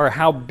high or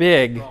how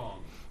big?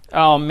 Long.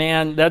 Oh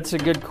man, that's a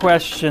good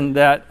question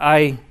that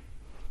I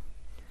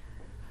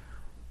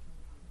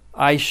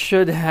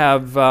should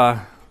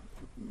have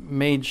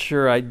made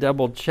sure I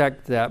double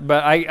checked that.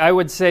 But I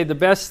would say the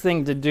best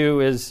thing to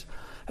do is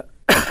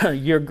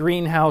your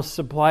greenhouse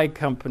supply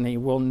company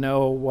will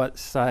know what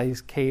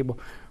size cable.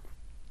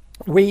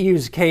 We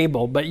use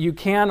cable, but you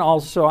can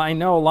also, I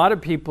know a lot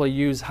of people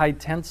use high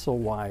tensile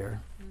wire,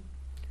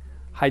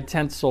 high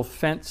tensile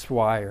fence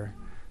wire,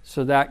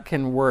 so that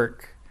can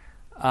work.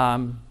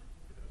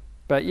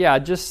 But yeah,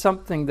 just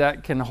something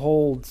that can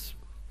hold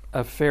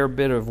a fair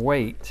bit of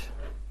weight.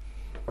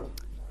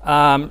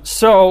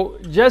 So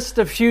just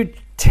a few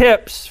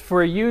tips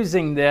for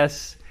using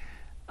this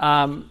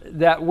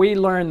that we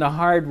learned the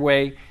hard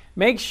way.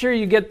 Make sure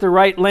you get the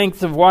right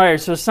length of wire.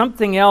 So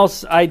something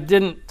else I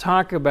didn't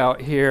talk about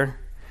here.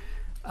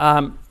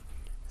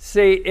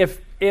 See,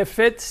 if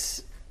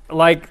it's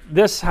like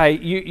this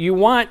height, you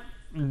want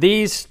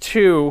these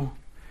two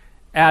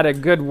at a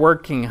good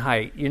working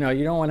height. You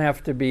don't want to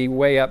have to be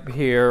way up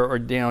here or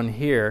down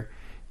here.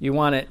 You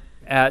want it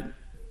at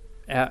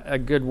a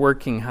good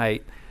working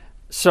height.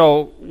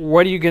 So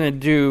what are you going to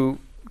do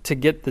to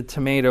get the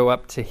tomato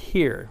up to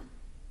here?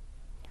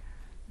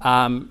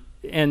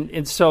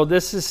 And so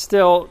this is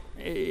still,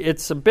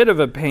 it's a bit of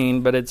a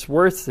pain, but it's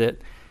worth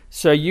it.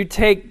 So you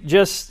take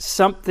just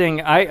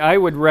something, I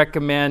would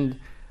recommend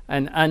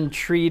an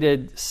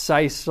untreated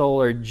sisal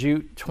or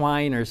jute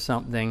twine or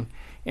something.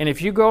 And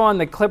if you go on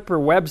the Clipper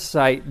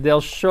website,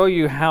 they'll show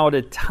you how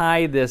to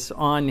tie this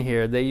on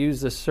here. They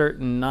use a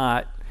certain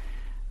knot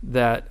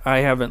that I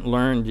haven't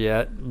learned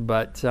yet,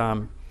 but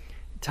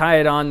tie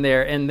it on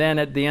there, and then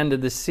at the end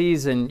of the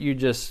season, you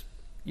just,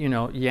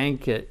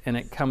 yank it and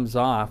it comes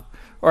off.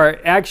 Or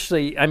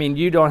actually,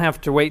 you don't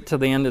have to wait till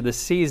the end of the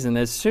season.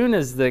 As soon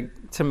as the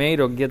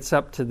tomato gets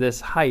up to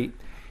this height,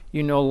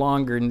 you no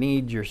longer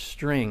need your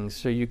strings,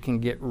 so you can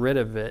get rid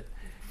of it.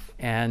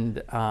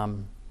 And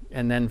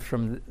then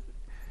from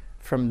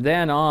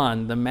then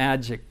on, the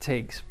magic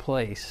takes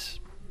place.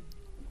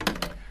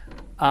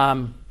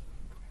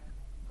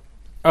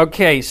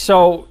 Okay,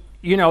 so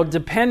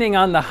depending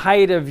on the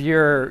height of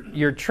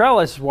your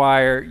trellis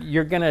wire,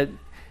 you're gonna,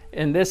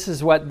 and this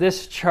is what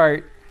this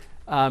chart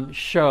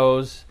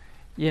shows.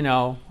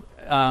 You're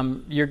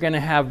gonna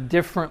have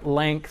different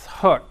length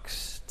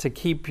hooks to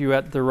keep you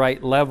at the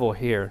right level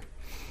here.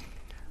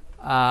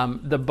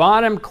 The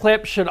bottom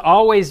clip should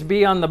always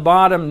be on the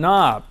bottom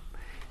knob.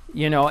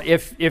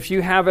 If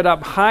you have it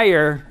up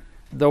higher,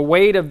 the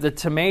weight of the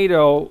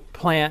tomato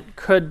plant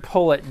could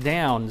pull it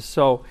down.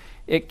 So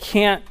it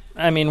can't,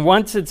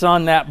 once it's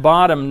on that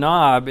bottom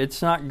knob,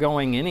 it's not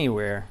going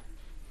anywhere.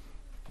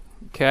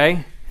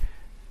 Okay?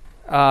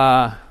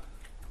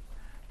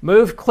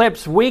 Move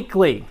clips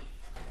weekly.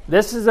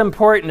 This is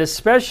important,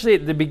 especially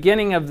at the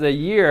beginning of the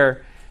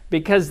year,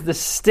 because the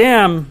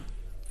stem,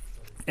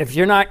 if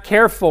you're not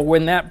careful,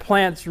 when that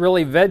plant's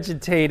really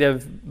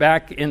vegetative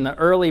back in the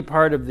early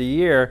part of the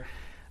year,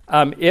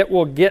 it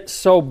will get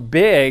so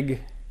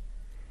big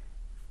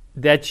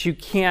that you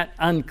can't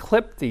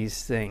unclip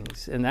these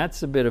things, and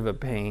that's a bit of a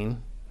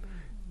pain.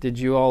 Did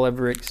you all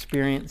ever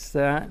experience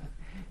that?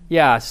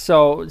 Yeah,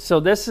 so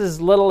this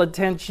is little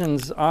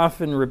attentions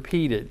often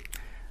repeated.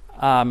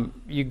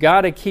 You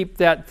got to keep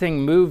that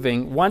thing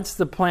moving. Once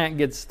the plant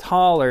gets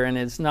taller and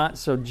it's not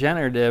so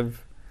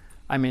generative,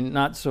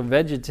 not so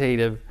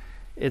vegetative,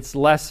 it's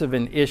less of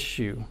an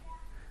issue.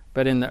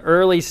 But in the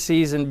early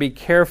season, be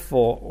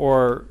careful,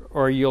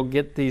 or you'll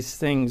get these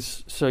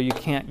things so you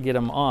can't get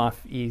them off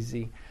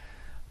easy.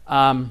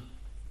 Yeah,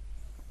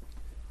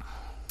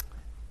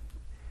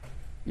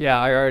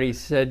 I already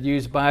said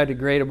use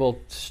biodegradable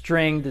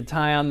string to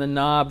tie on the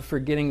knob for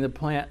getting the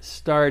plant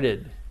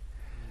started.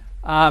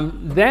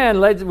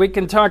 Then we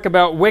can talk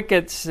about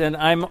wickets, and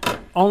I'm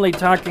only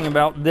talking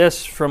about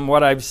this from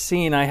what I've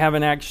seen. I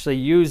haven't actually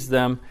used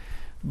them,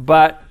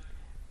 but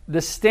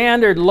the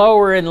standard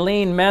lower and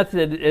lean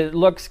method, it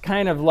looks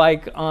kind of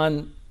like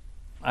on,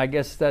 I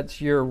guess that's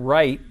your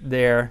right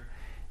there.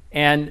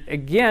 And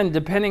again,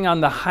 depending on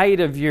the height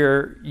of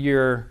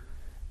your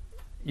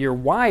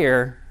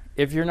wire,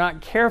 if you're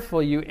not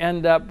careful, you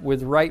end up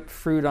with ripe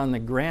fruit on the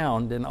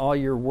ground, and all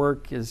your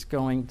work is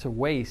going to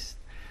waste.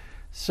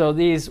 So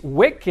these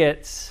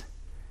wickets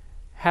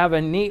have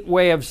a neat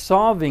way of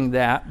solving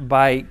that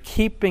by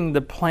keeping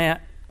the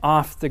plant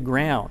off the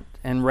ground.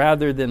 And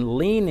rather than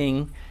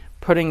leaning,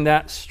 putting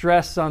that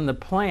stress on the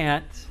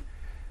plant,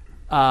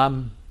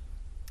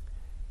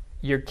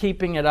 you're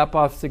keeping it up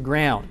off the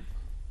ground.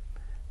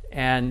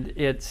 And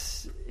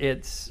it's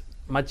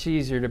much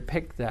easier to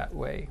pick that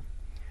way.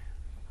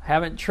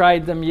 Haven't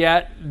tried them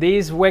yet.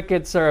 These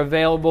wickets are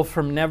available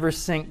from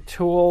Neversink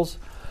Tools.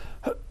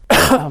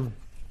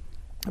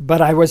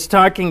 But I was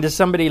talking to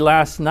somebody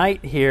last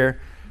night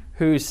here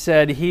who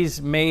said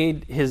he's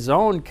made his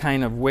own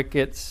kind of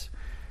wickets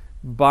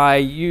by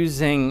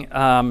using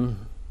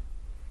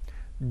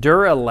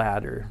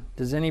Duraladder.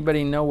 Does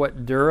anybody know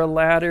what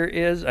Duraladder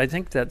is? I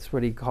think that's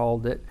what he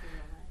called it.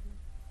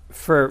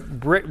 For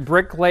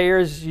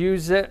bricklayers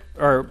use it,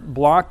 or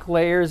block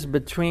layers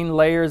between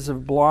layers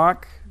of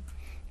block,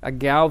 a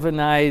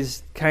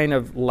galvanized kind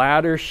of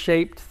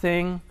ladder-shaped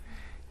thing.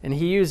 And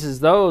he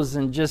uses those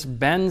and just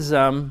bends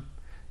them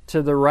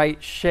to the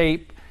right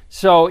shape.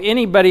 So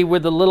anybody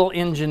with a little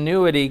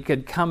ingenuity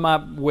could come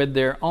up with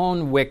their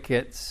own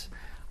wickets.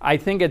 I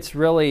think it's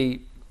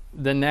really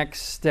the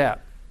next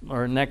step,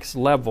 or next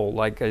level,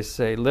 like I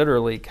say,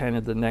 literally kind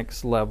of the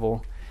next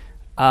level.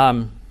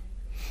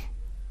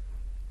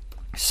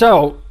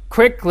 So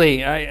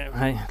quickly,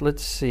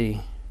 let's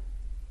see.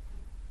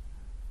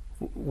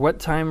 What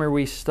time are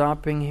we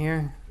stopping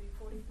here?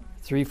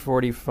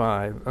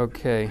 3:45.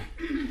 Okay.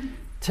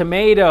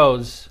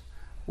 Tomatoes.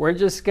 We're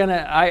just going to,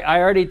 I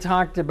already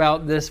talked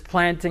about this,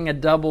 planting a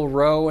double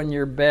row in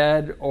your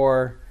bed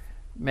or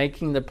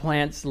making the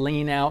plants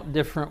lean out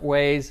different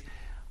ways.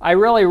 I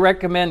really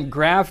recommend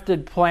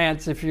grafted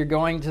plants if you're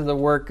going to the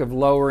work of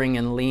lowering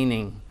and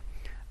leaning.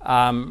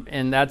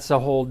 And that's a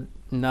whole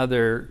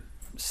nother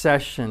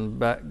session.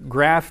 But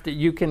grafted,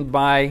 you can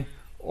buy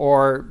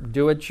or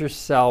do it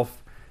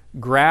yourself.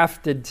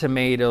 Grafted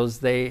tomatoes,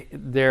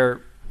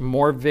 they're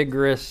more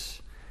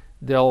vigorous.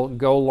 They'll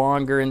go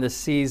longer in the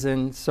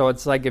season. So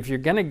it's like if you're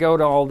going to go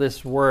to all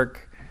this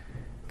work,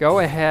 go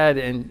ahead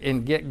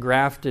and get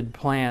grafted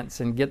plants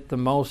and get the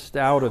most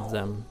out of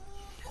them.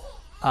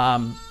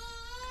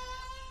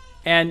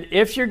 And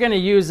if you're going to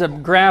use a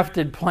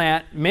grafted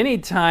plant, many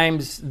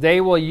times they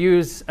will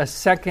use a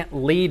second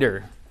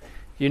leader.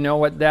 You know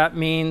what that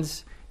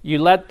means? You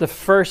let the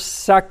first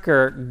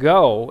sucker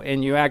go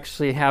and you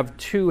actually have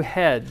two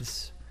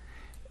heads.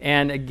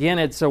 And again,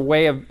 it's a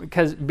way of,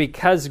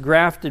 because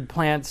grafted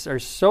plants are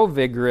so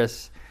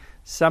vigorous,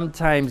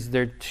 sometimes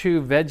they're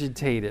too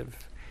vegetative.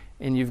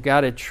 And you've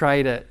got to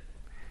try to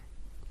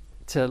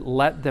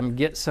let them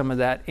get some of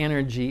that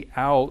energy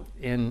out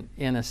in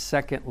a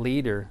second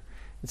leader.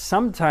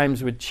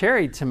 Sometimes with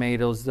cherry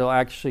tomatoes, they'll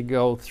actually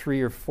go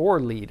 3 or 4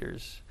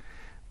 liters.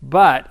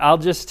 But I'll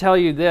just tell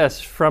you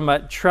this, from a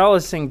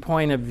trellising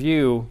point of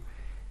view,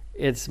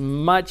 it's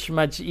much,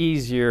 much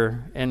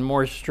easier and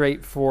more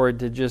straightforward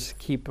to just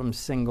keep them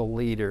single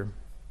leader.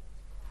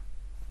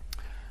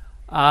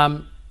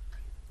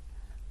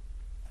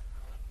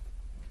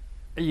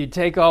 You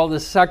take all the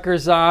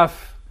suckers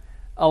off.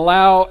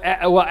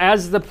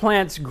 As the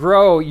plants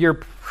grow, you're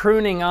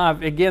pruning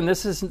off. Again,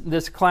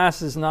 this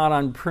class is not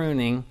on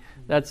pruning.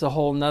 That's a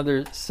whole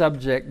nother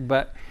subject.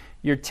 But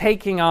you're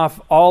taking off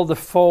all the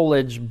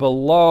foliage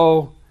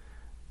below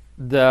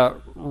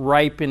the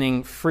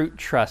ripening fruit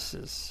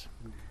trusses.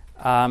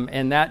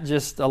 And that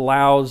just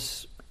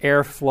allows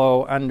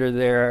airflow under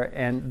there.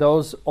 And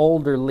those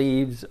older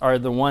leaves are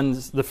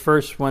the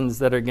first ones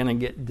that are going to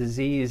get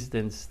diseased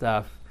and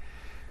stuff.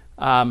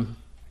 And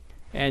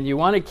you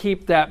want to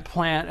keep that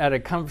plant at a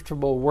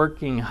comfortable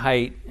working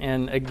height.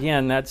 And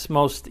again, that's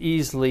most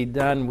easily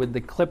done with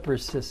the clipper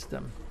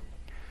system.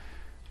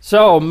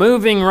 So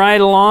moving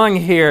right along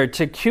here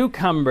to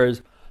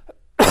cucumbers.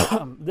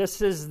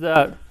 This is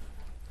the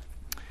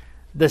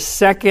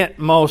second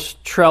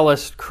most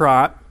trellised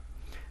crop.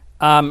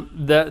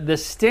 The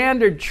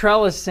standard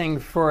trellising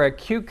for a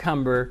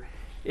cucumber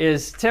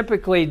is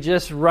typically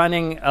just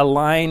running a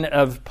line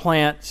of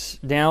plants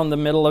down the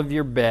middle of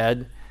your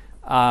bed.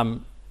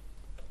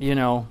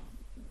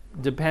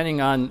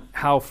 Depending on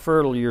how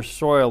fertile your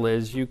soil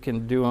is, you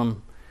can do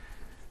them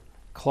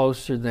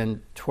closer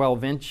than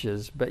 12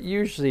 inches, but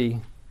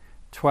usually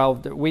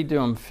we do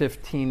them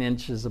 15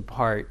 inches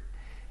apart.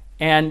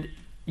 And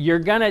you're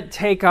going to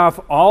take off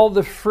all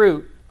the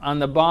fruit on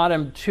the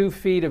bottom 2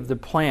 feet of the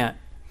plant.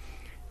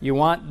 You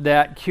want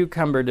that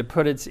cucumber to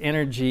put its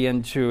energy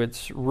into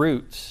its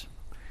roots.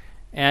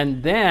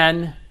 And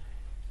then,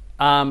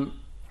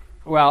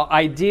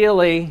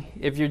 ideally,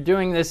 if you're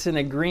doing this in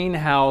a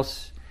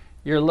greenhouse,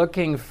 you're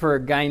looking for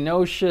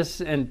gynoecious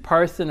and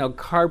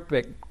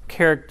parthenocarpic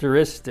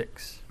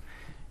characteristics.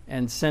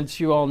 And since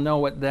you all know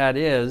what that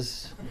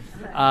is,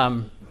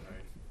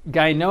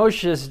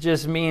 gynoecious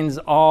just means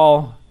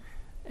all,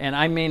 and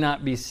I may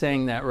not be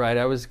saying that right.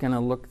 I was going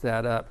to look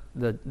that up,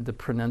 the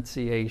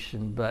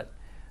pronunciation, but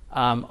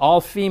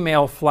all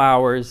female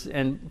flowers,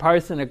 and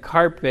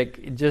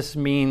parthenocarpic just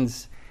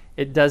means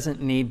it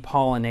doesn't need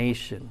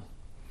pollination.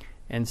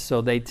 And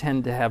so they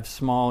tend to have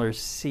smaller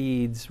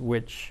seeds,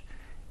 which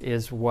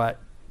is what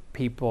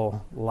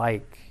people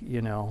like,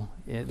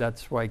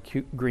 That's why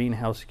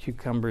greenhouse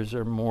cucumbers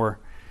are more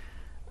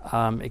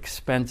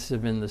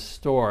expensive in the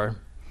store.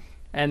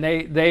 And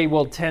they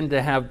will tend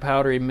to have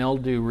powdery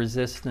mildew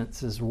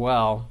resistance as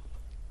well.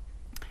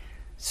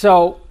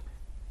 So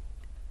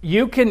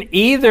you can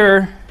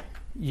either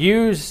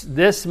use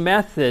this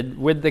method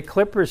with the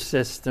clipper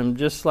system,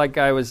 just like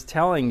I was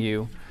telling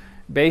you,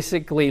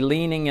 basically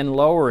leaning and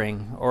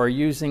lowering, or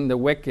using the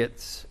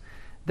wickets.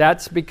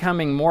 That's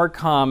becoming more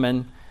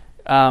common.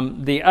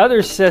 The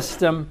other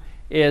system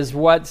is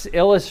what's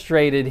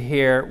illustrated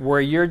here,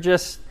 where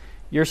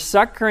you're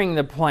suckering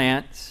the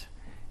plant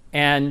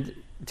and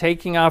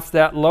taking off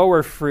that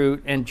lower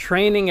fruit and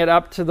training it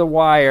up to the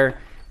wire.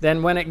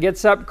 Then when it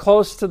gets up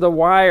close to the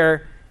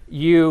wire,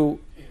 you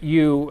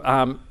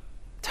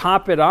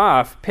top it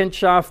off,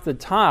 pinch off the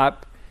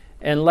top,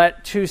 and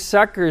let 2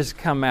 suckers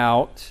come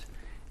out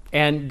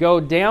and go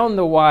down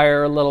the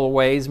wire a little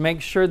ways.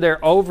 Make sure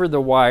they're over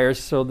the wire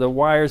so the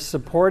wire's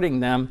supporting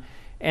them,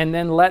 and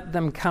then let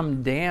them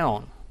come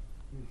down.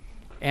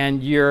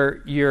 And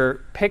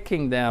you're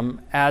picking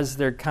them as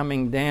they're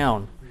coming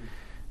down.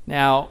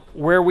 Now,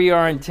 where we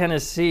are in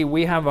Tennessee,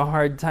 we have a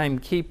hard time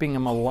keeping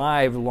them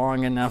alive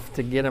long enough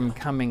to get them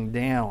coming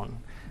down.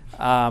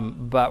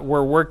 But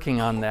we're working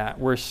on that.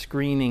 We're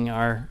screening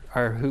our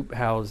hoop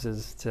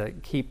houses to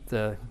keep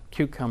the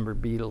cucumber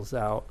beetles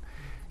out,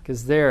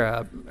 because they're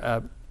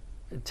a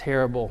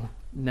terrible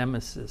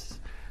nemesis.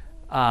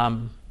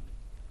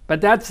 But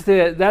that's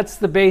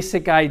the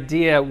basic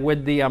idea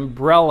with the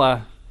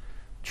umbrella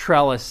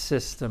trellis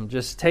system.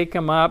 Just take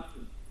them up,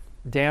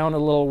 down a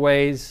little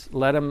ways,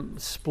 let them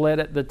split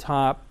at the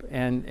top,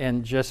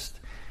 and just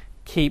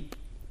keep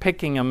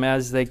picking them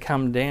as they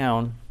come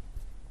down.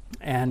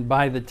 And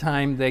by the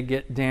time they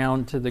get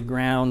down to the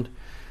ground,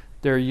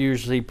 they're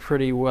usually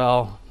pretty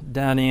well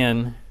done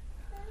in.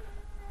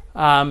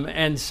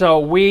 And so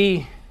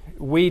we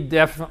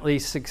definitely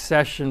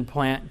succession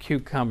plant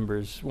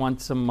cucumbers.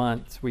 Once a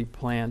month we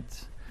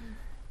plant,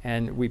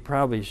 and we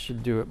probably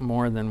should do it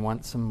more than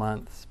once a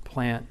month,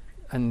 plant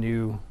a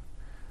new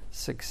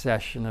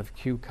succession of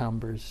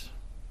cucumbers.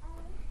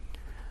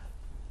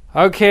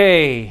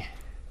 Okay,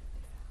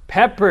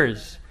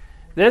 peppers.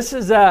 This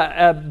is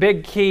a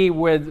big key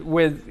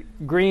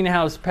with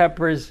greenhouse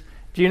peppers.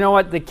 Do you know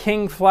what the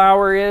king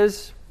flower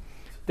is?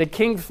 The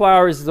king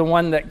flower is the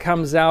one that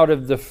comes out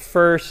of the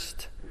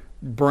first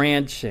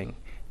branching.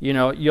 You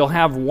know, you'll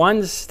have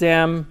one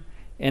stem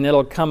and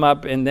it'll come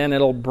up and then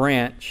it'll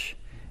branch.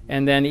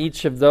 And then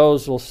each of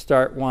those will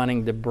start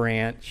wanting to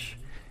branch.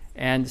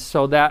 And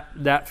so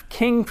that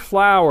king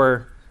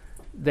flower,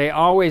 they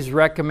always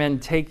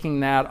recommend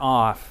taking that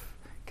off.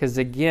 Because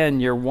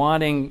again, you're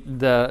wanting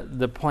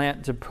the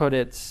plant to put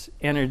its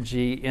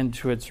energy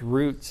into its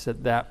roots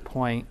at that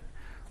point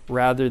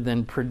rather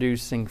than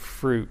producing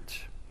fruit.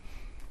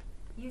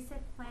 You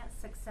said plant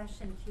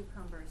succession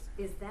cucumbers.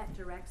 Is that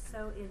direct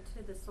sow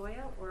into the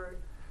soil or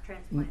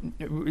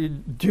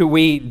transplant? Do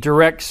we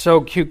direct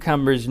sow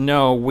cucumbers?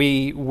 No,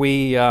 we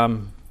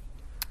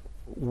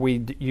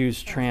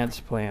use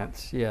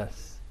transplants.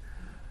 Yes.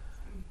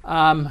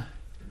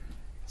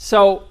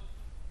 So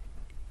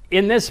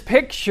in this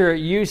picture,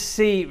 you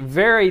see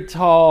very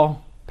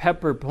tall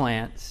pepper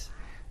plants.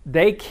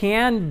 They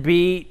can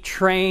be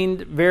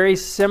trained very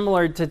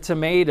similar to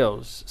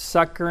tomatoes,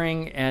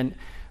 suckering,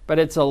 but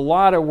it's a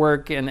lot of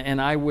work, and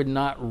I would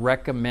not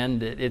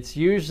recommend it. It's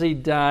usually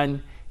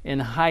done in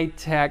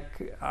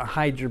high-tech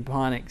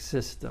hydroponic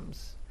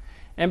systems.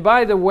 And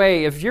by the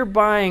way, if you're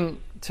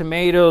buying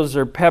tomatoes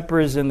or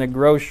peppers in the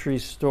grocery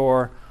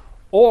store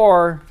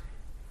or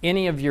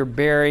any of your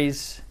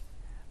berries,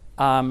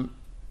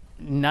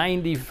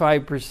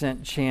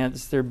 95%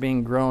 chance they're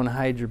being grown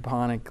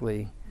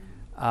hydroponically.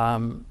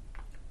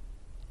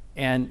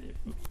 And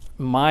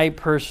my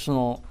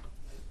personal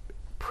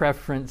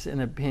preference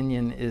and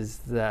opinion is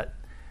that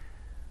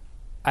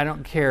I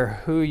don't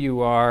care who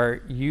you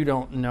are, you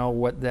don't know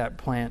what that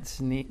plant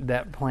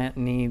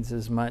needs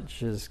as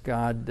much as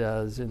God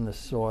does in the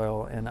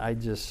soil. And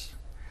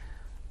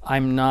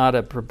I'm not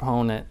a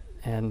proponent.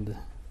 And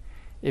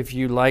if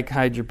you like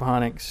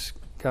hydroponics,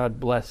 God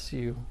bless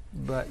you.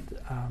 But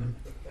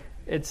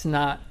it's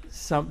not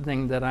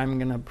something that I'm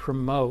going to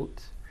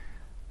promote.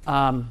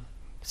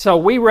 So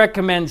we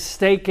recommend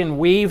stake and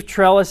weave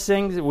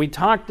trellising. We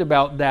talked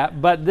about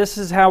that, but this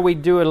is how we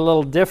do it a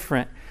little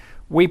different.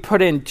 We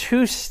put in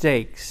 2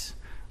 stakes,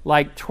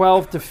 like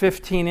 12 to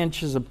 15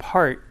 inches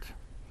apart,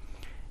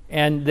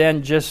 and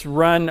then just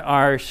run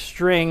our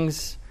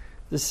strings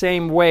the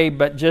same way,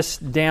 but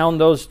just down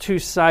those 2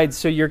 sides.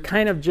 So you're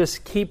kind of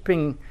just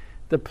keeping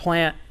the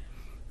plant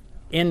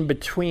in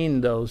between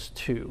those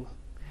 2.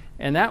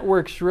 And that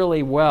works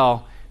really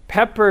well.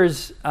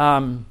 Peppers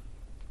can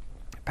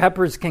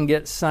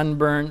get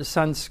sunburned,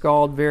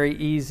 sun-scald very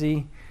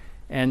easy,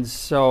 and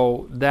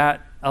so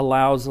that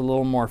allows a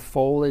little more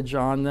foliage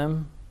on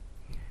them.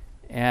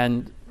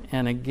 And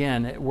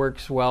again, it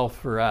works well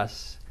for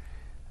us.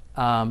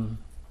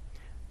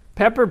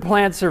 Pepper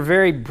plants are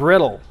very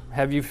brittle.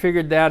 Have you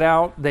figured that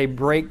out? They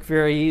break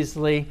very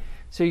easily.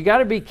 So you got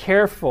to be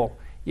careful.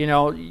 You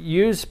know,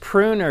 use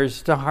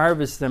pruners to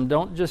harvest them.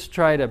 Don't just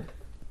try to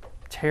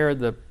tear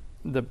the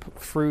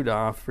fruit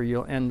off, or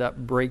you'll end up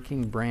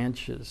breaking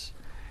branches.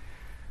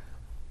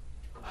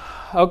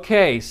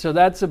 Okay, so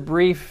that's a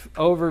brief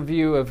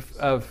overview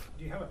of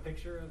Do you have a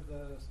picture of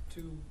the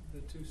two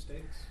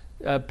stakes?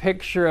 A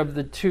picture of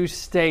the 2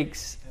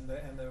 stakes. And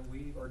the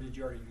weave, or did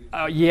you already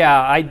use?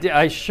 Yeah,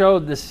 I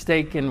showed the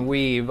stake and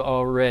weave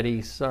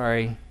already.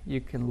 Sorry, you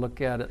can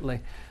look at it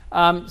later.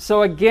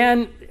 So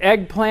again,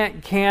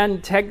 eggplant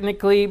can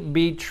technically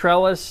be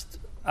trellised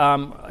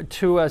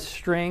to a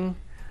string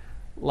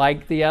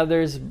like the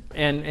others,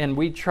 and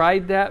we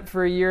tried that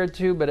for a year or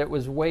 2, but it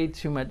was way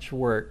too much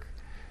work.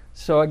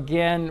 So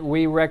again,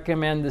 we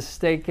recommend the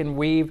stake and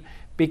weave.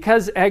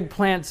 Because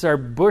eggplants are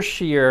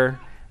bushier,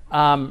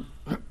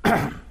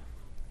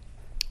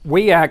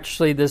 we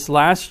actually this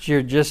last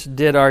year just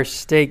did our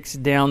stakes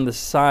down the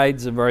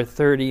sides of our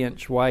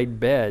 30-inch wide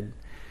bed,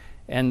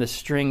 and the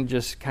string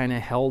just kind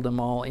of held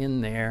them all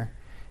in there.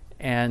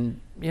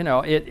 And you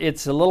know,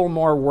 it's a little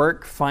more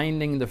work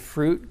finding the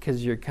fruit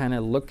because you're kind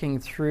of looking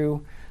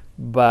through,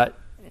 but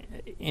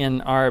in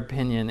our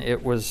opinion,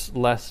 it was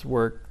less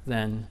work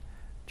than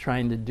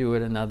trying to do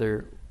it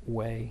another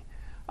way.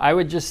 I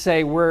would just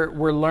say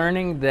we're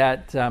learning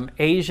that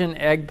Asian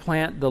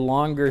eggplant, the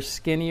longer,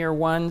 skinnier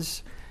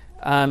ones,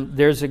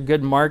 there's a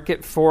good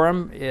market for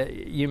them.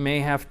 You may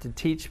have to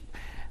teach.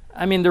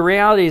 I mean, the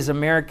reality is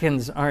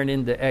Americans aren't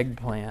into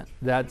eggplant.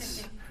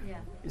 That's Yeah.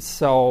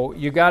 so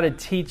you got to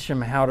teach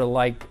them how to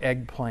like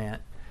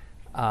eggplant.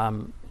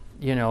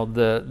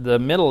 The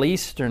Middle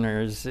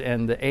Easterners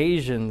and the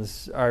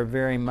Asians are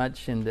very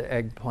much into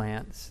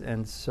eggplants,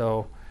 and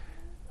so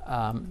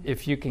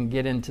if you can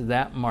get into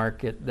that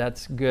market,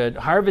 that's good.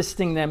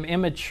 Harvesting them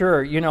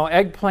immature,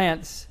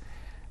 eggplants.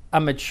 A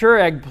mature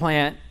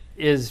eggplant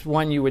is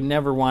one you would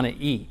never want to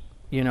eat.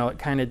 It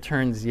kind of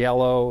turns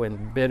yellow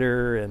and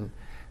bitter, and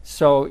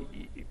so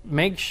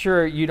make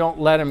sure you don't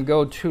let them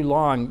go too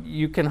long.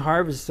 You can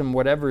harvest them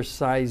whatever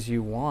size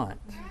you want.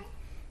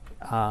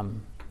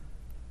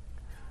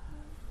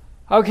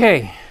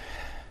 Okay,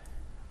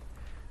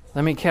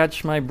 let me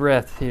catch my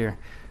breath here.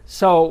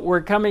 So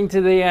we're coming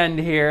to the end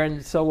here,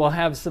 and so we'll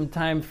have some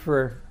time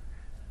for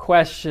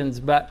questions.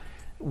 But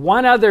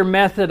one other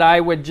method I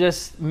would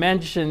just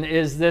mention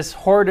is this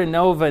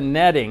Hortanova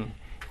netting.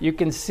 You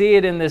can see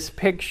it in this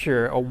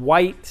picture, a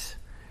white,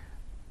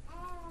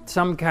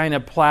 some kind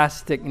of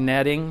plastic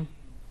netting.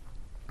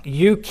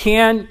 You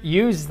can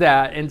use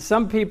that, and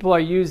some people are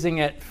using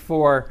it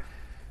for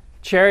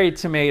cherry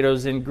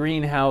tomatoes in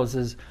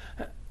greenhouses.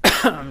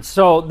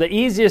 So the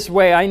easiest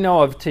way I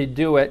know of to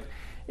do it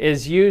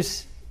is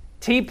use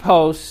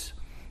T-posts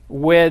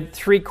with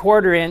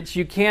 3/4 inch.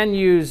 You can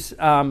use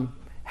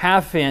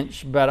 1/2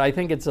 inch, but I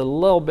think it's a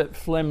little bit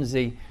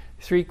flimsy.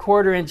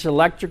 3/4 inch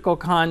electrical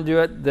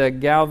conduit, the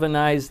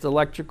galvanized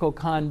electrical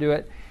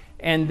conduit,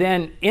 and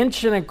then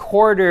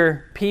 1.25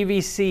 inch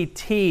PVC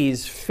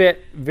T's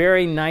fit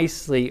very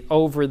nicely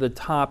over the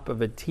top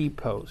of a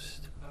T-post.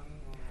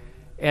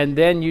 And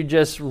then you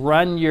just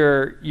run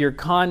your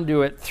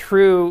conduit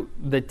through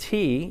the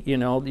T.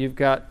 You've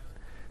got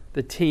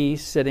the T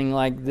sitting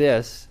like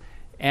this,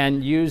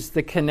 and use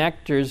the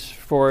connectors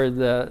for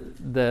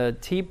the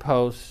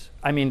T-posts,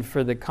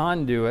 for the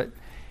conduit,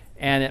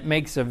 and it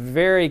makes a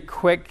very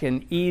quick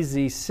and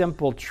easy,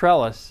 simple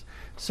trellis.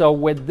 So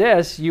with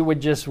this, you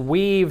would just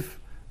weave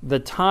the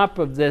top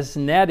of this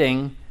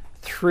netting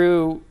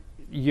through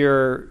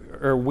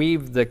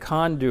weave the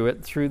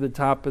conduit through the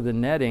top of the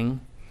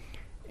netting,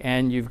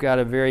 and you've got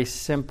a very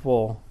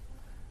simple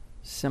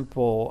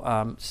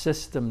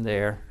system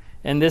there.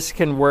 And this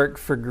can work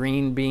for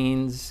green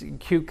beans,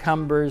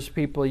 cucumbers.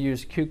 People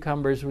use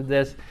cucumbers with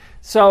this.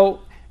 So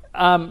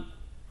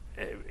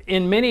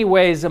in many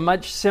ways, a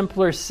much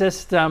simpler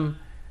system.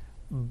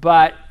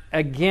 But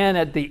again,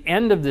 at the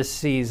end of the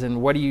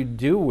season, what do you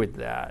do with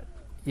that?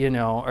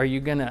 Are you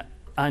going to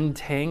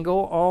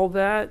untangle all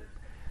that?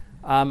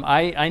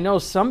 I know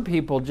some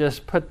people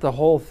just put the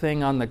whole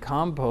thing on the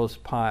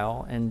compost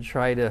pile and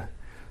try to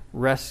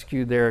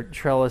rescue their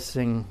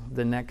trellising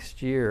the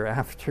next year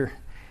after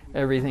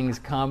everything's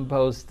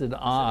composted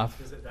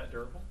off. Is it that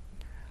durable?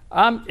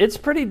 It's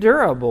pretty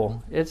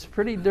durable.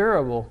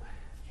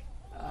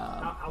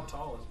 How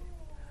tall is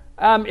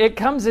it? It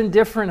comes in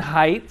different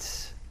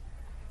heights,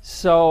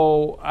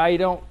 so I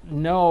don't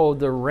know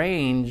the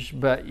range,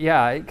 but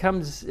yeah,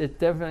 it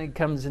definitely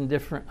comes in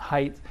different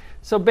heights.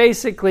 So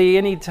basically,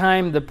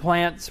 anytime the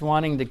plant's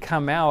wanting to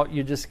come out,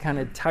 you just kind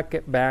of tuck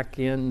it back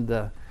in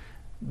the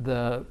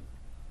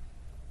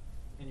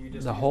And you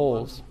just use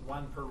holes.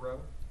 One per row?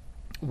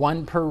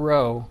 One per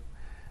row.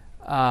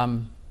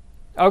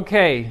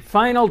 Okay,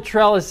 final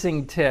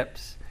trellising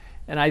tips.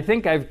 And I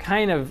think I've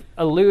kind of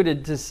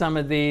alluded to some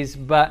of these,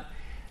 but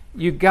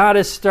you got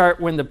to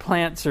start when the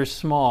plants are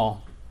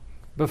small,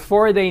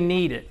 before they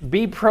need it.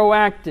 Be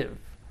proactive.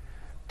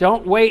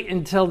 Don't wait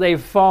until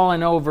they've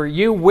fallen over.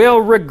 You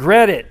will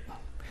regret it.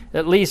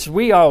 At least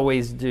we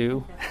always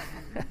do.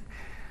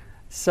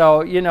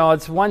 So,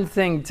 it's one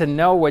thing to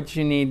know what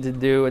you need to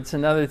do. It's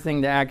another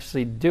thing to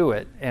actually do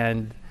it.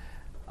 And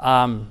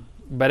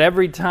but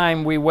every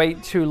time we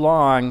wait too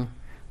long,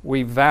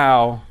 we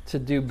vow to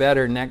do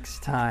better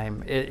next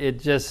time.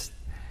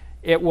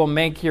 It will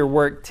make your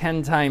work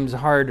 10 times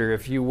harder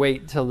if you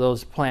wait till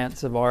those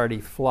plants have already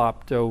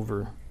flopped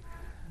over.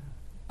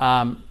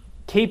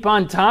 Keep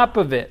on top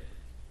of it.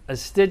 A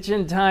stitch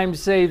in time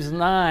saves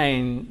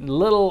 9.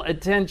 Little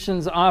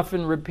attention's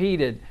often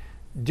repeated.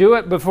 Do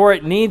it before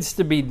it needs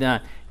to be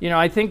done.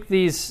 I think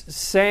these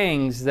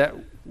sayings that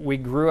we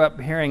grew up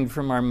hearing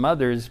from our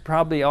mothers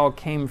probably all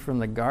came from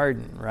the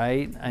garden,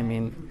 right?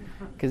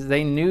 Because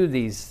they knew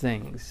these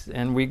things,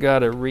 and we got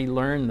to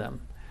relearn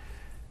them.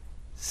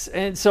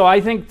 And so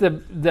I think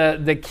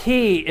the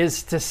key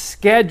is to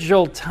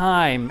schedule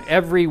time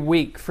every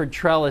week for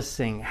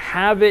trellising.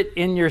 Have it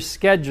in your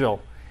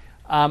schedule.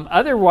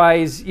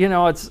 Otherwise,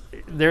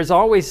 there's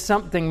always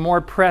something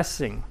more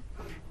pressing,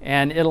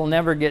 and it'll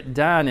never get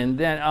done. And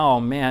then, oh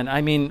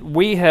man,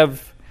 we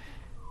have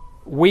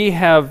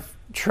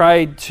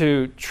tried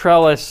to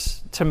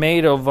trellis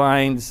tomato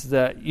vines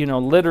that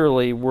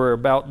literally were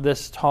about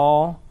this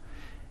tall,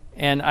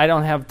 and I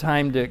don't have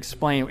time to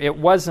explain. It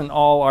wasn't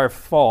all our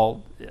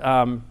fault,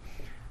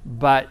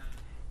 but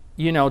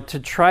to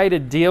try to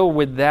deal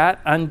with that,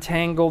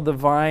 untangle the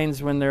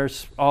vines when they're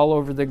all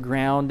over the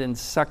ground and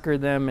sucker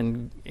them,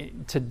 and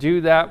to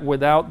do that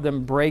without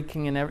them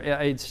breaking, and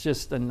it's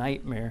just a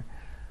nightmare.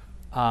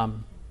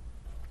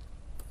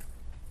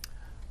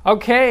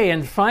 Okay,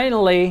 and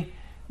finally,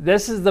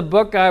 this is the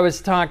book I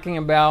was talking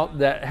about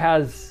that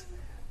has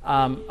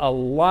a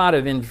lot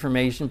of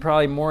information,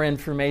 probably more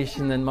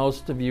information than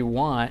most of you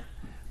want,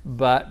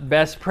 but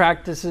best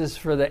practices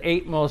for the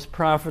 8 most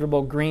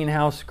profitable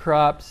greenhouse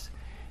crops.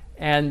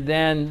 And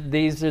then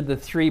these are the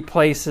 3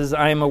 places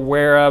I'm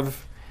aware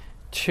of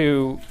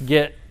to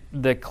get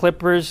the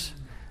clippers.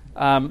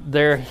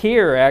 They're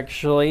here,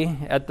 actually,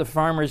 at the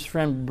Farmer's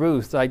Friend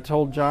booth. I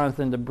told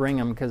Jonathan to bring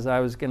them because I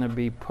was going to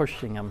be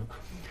pushing them.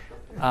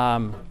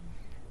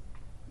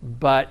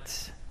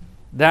 But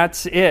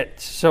that's it.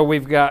 So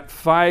we've got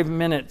 5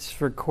 minutes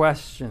for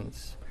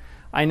questions.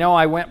 I know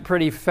I went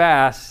pretty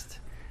fast,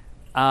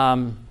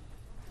 and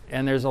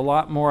there's a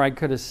lot more I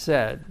could have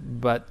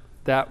said, but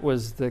that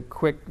was the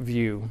quick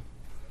view.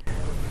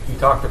 You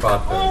talked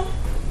about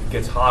it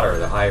gets hotter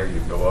the higher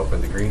you go up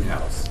in the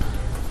greenhouse,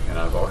 and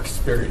I've always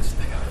experienced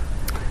that.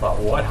 But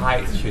what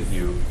height should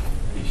you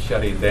be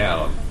shutting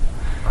down?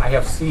 I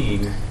have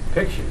seen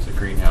pictures of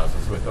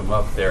greenhouses with them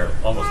up there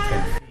almost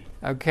 10 feet.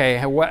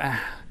 Okay,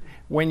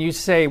 when you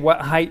say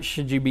what height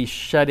should you be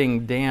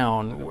shutting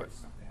down?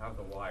 Have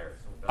the wires.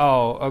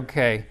 Oh,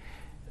 okay.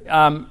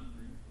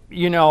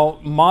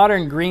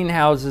 Modern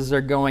greenhouses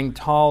are going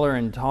taller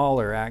and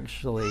taller,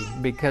 actually,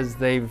 because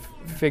they've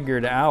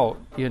figured out,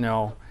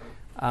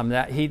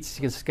 that heat's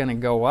just going to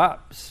go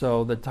up.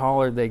 So the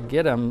taller they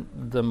get them,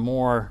 the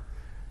more,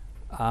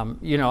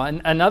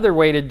 another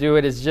way to do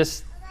it is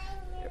just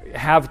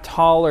have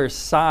taller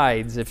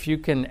sides. If you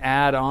can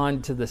add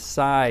on to the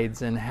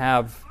sides and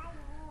have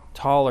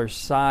taller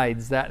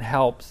sides, that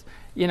helps.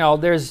 I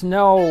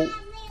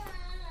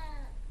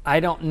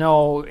don't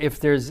know if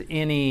there's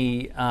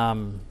any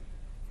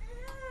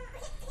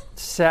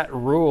set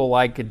rule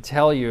I could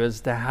tell you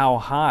as to how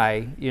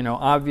high.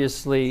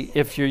 Obviously,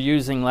 if you're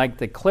using like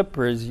the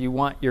clippers, you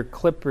want your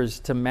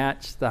clippers to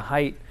match the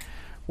height.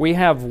 We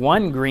have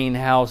one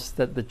greenhouse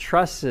that the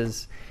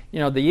trusses,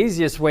 the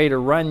easiest way to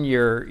run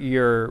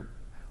your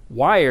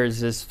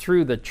wires is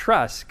through the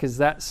truss because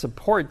that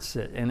supports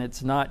it, and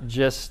it's not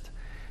just.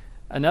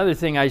 Another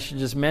thing I should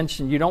just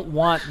mention, you don't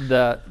want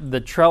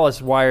the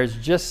trellis wires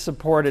just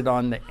supported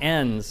on the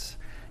ends,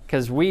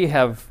 because we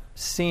have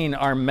seen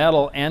our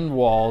metal end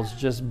walls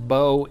just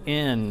bow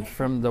in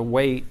from the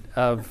weight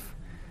of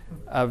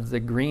the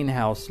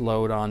greenhouse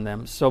load on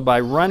them. So by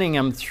running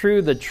them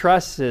through the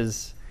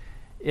trusses,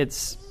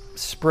 it's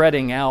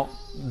spreading out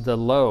the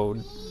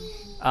load.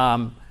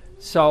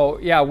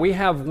 We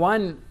have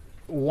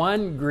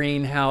one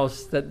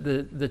greenhouse that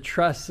the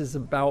truss is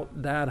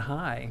about that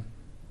high.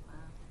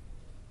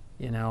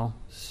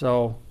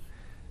 So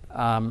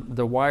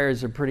the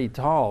wires are pretty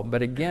tall.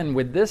 But again,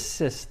 with this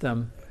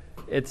system,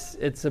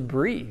 it's a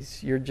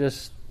breeze. You're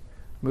just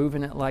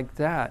moving it like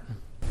that.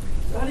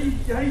 How do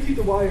you keep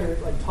the wire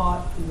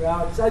taut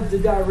throughout? Because I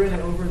did that, I ran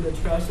it over the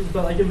trusses,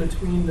 but in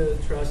between the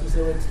trusses,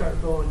 it would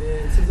start going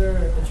in. So is there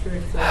a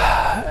trick for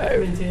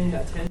maintaining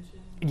that tension?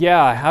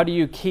 Yeah, how do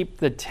you keep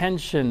the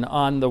tension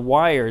on the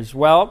wires?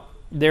 Well,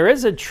 there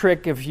is a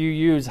trick if you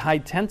use high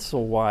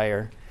tensile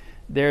wire.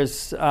 There's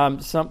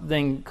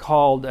something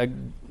called a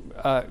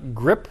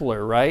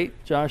grippler, right,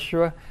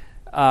 Joshua?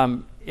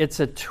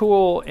 It's a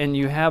tool, and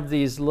you have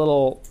these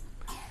little,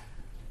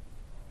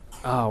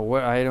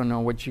 I don't know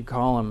what you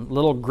call them,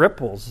 little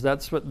gripples.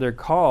 That's what they're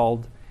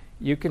called.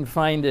 You can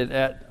find it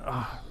at,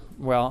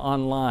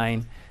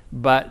 online.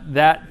 But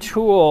that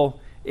tool,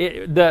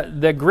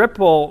 the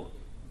gripple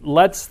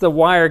lets the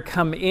wire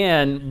come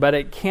in, but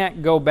it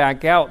can't go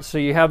back out. So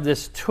you have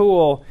this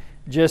tool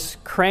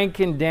just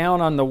cranking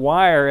down on the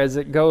wire as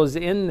it goes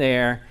in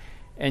there,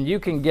 and you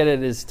can get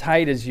it as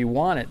tight as you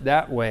want it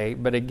that way.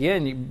 But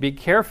again, you be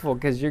careful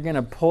because you're going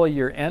to pull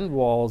your end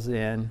walls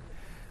in.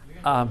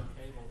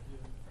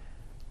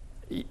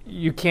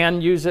 You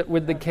can use it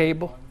with the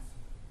cable?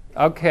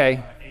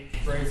 Okay.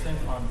 H-bracing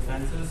on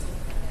fences,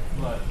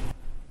 but...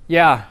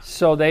 Yeah,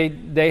 so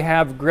they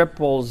have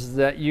gripples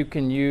that you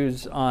can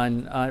use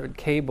on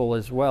cable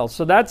as well.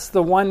 So that's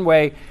the one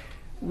way.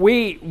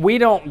 We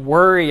don't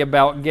worry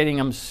about getting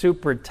them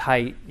super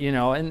tight,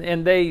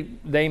 and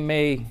they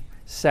may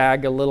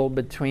sag a little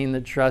between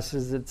the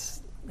trusses.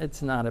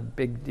 It's not a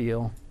big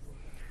deal.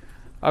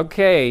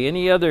 Okay,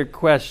 any other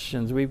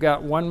questions? We've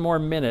got 1 more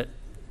minute.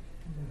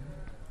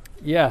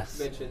 Yes.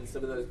 You mentioned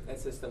some of that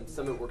system,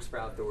 some of it works for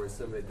outdoors,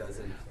 some of it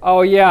doesn't.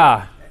 Oh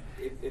yeah.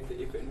 If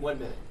in 1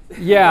 minute.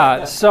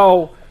 Yeah,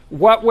 so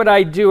what would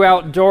I do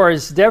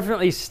outdoors?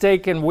 Definitely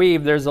stake and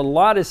weave. There's a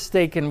lot of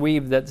stake and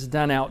weave that's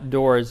done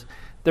outdoors.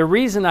 The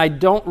reason I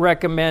don't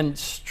recommend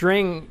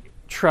string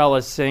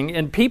trellising,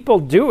 and people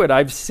do it,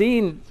 I've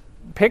seen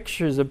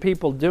pictures of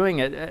people doing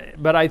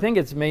it, but I think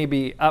it's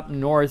maybe up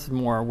north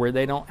more where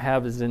they don't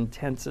have as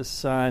intense a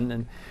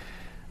sun.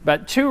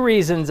 But 2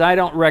 reasons I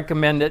don't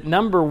recommend it.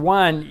 Number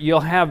 1, you'll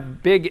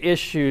have big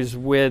issues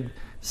with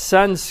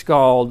sun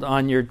scald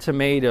on your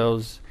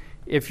tomatoes.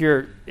 If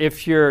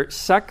you're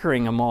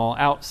suckering them all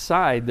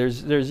outside,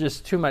 there's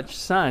just too much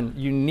sun.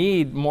 You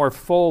need more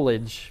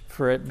foliage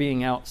for it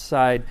being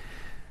outside.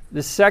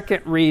 The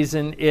second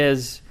reason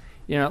is,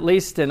 at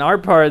least in our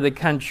part of the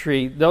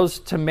country, those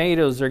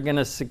tomatoes are going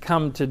to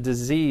succumb to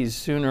disease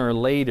sooner or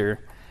later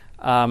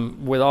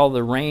with all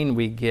the rain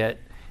we get.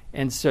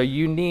 And so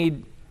you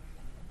need,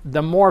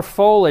 the more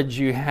foliage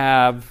you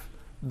have,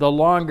 the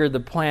longer the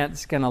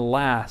plant's going to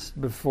last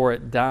before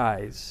it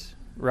dies,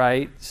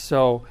 right?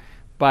 So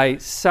by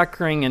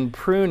suckering and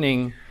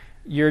pruning,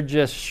 you're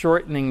just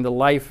shortening the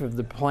life of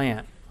the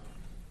plant.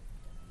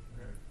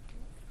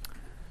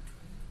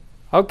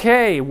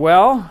 Okay,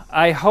 well,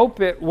 I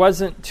hope it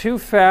wasn't too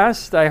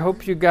fast. I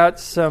hope you got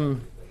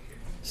some.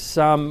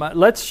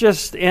 Let's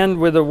just end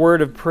with a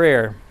word of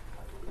prayer.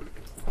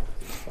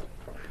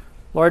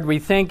 Lord, we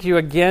thank you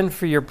again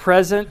for your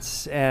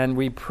presence, and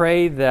we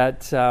pray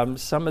that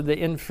some of the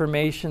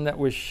information that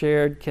was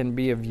shared can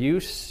be of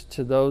use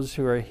to those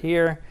who are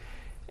here.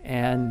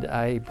 And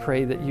I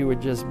pray that you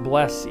would just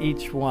bless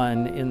each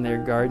one in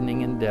their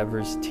gardening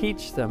endeavors.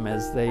 Teach them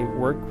as they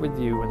work with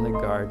you in the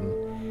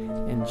garden.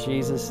 In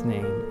Jesus'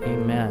 name,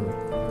 amen.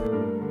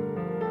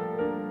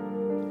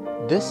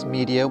 This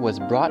media was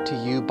brought to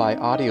you by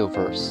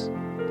Audioverse,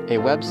 a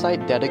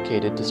website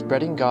dedicated to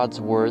spreading God's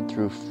Word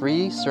through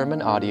free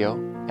sermon audio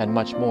and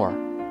much more.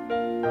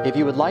 If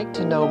you would like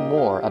to know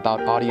more about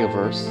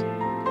Audioverse,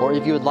 or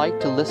if you would like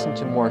to listen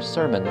to more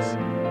sermons,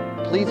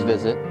 please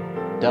visit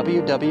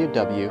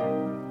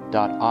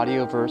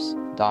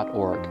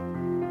www.audioverse.org.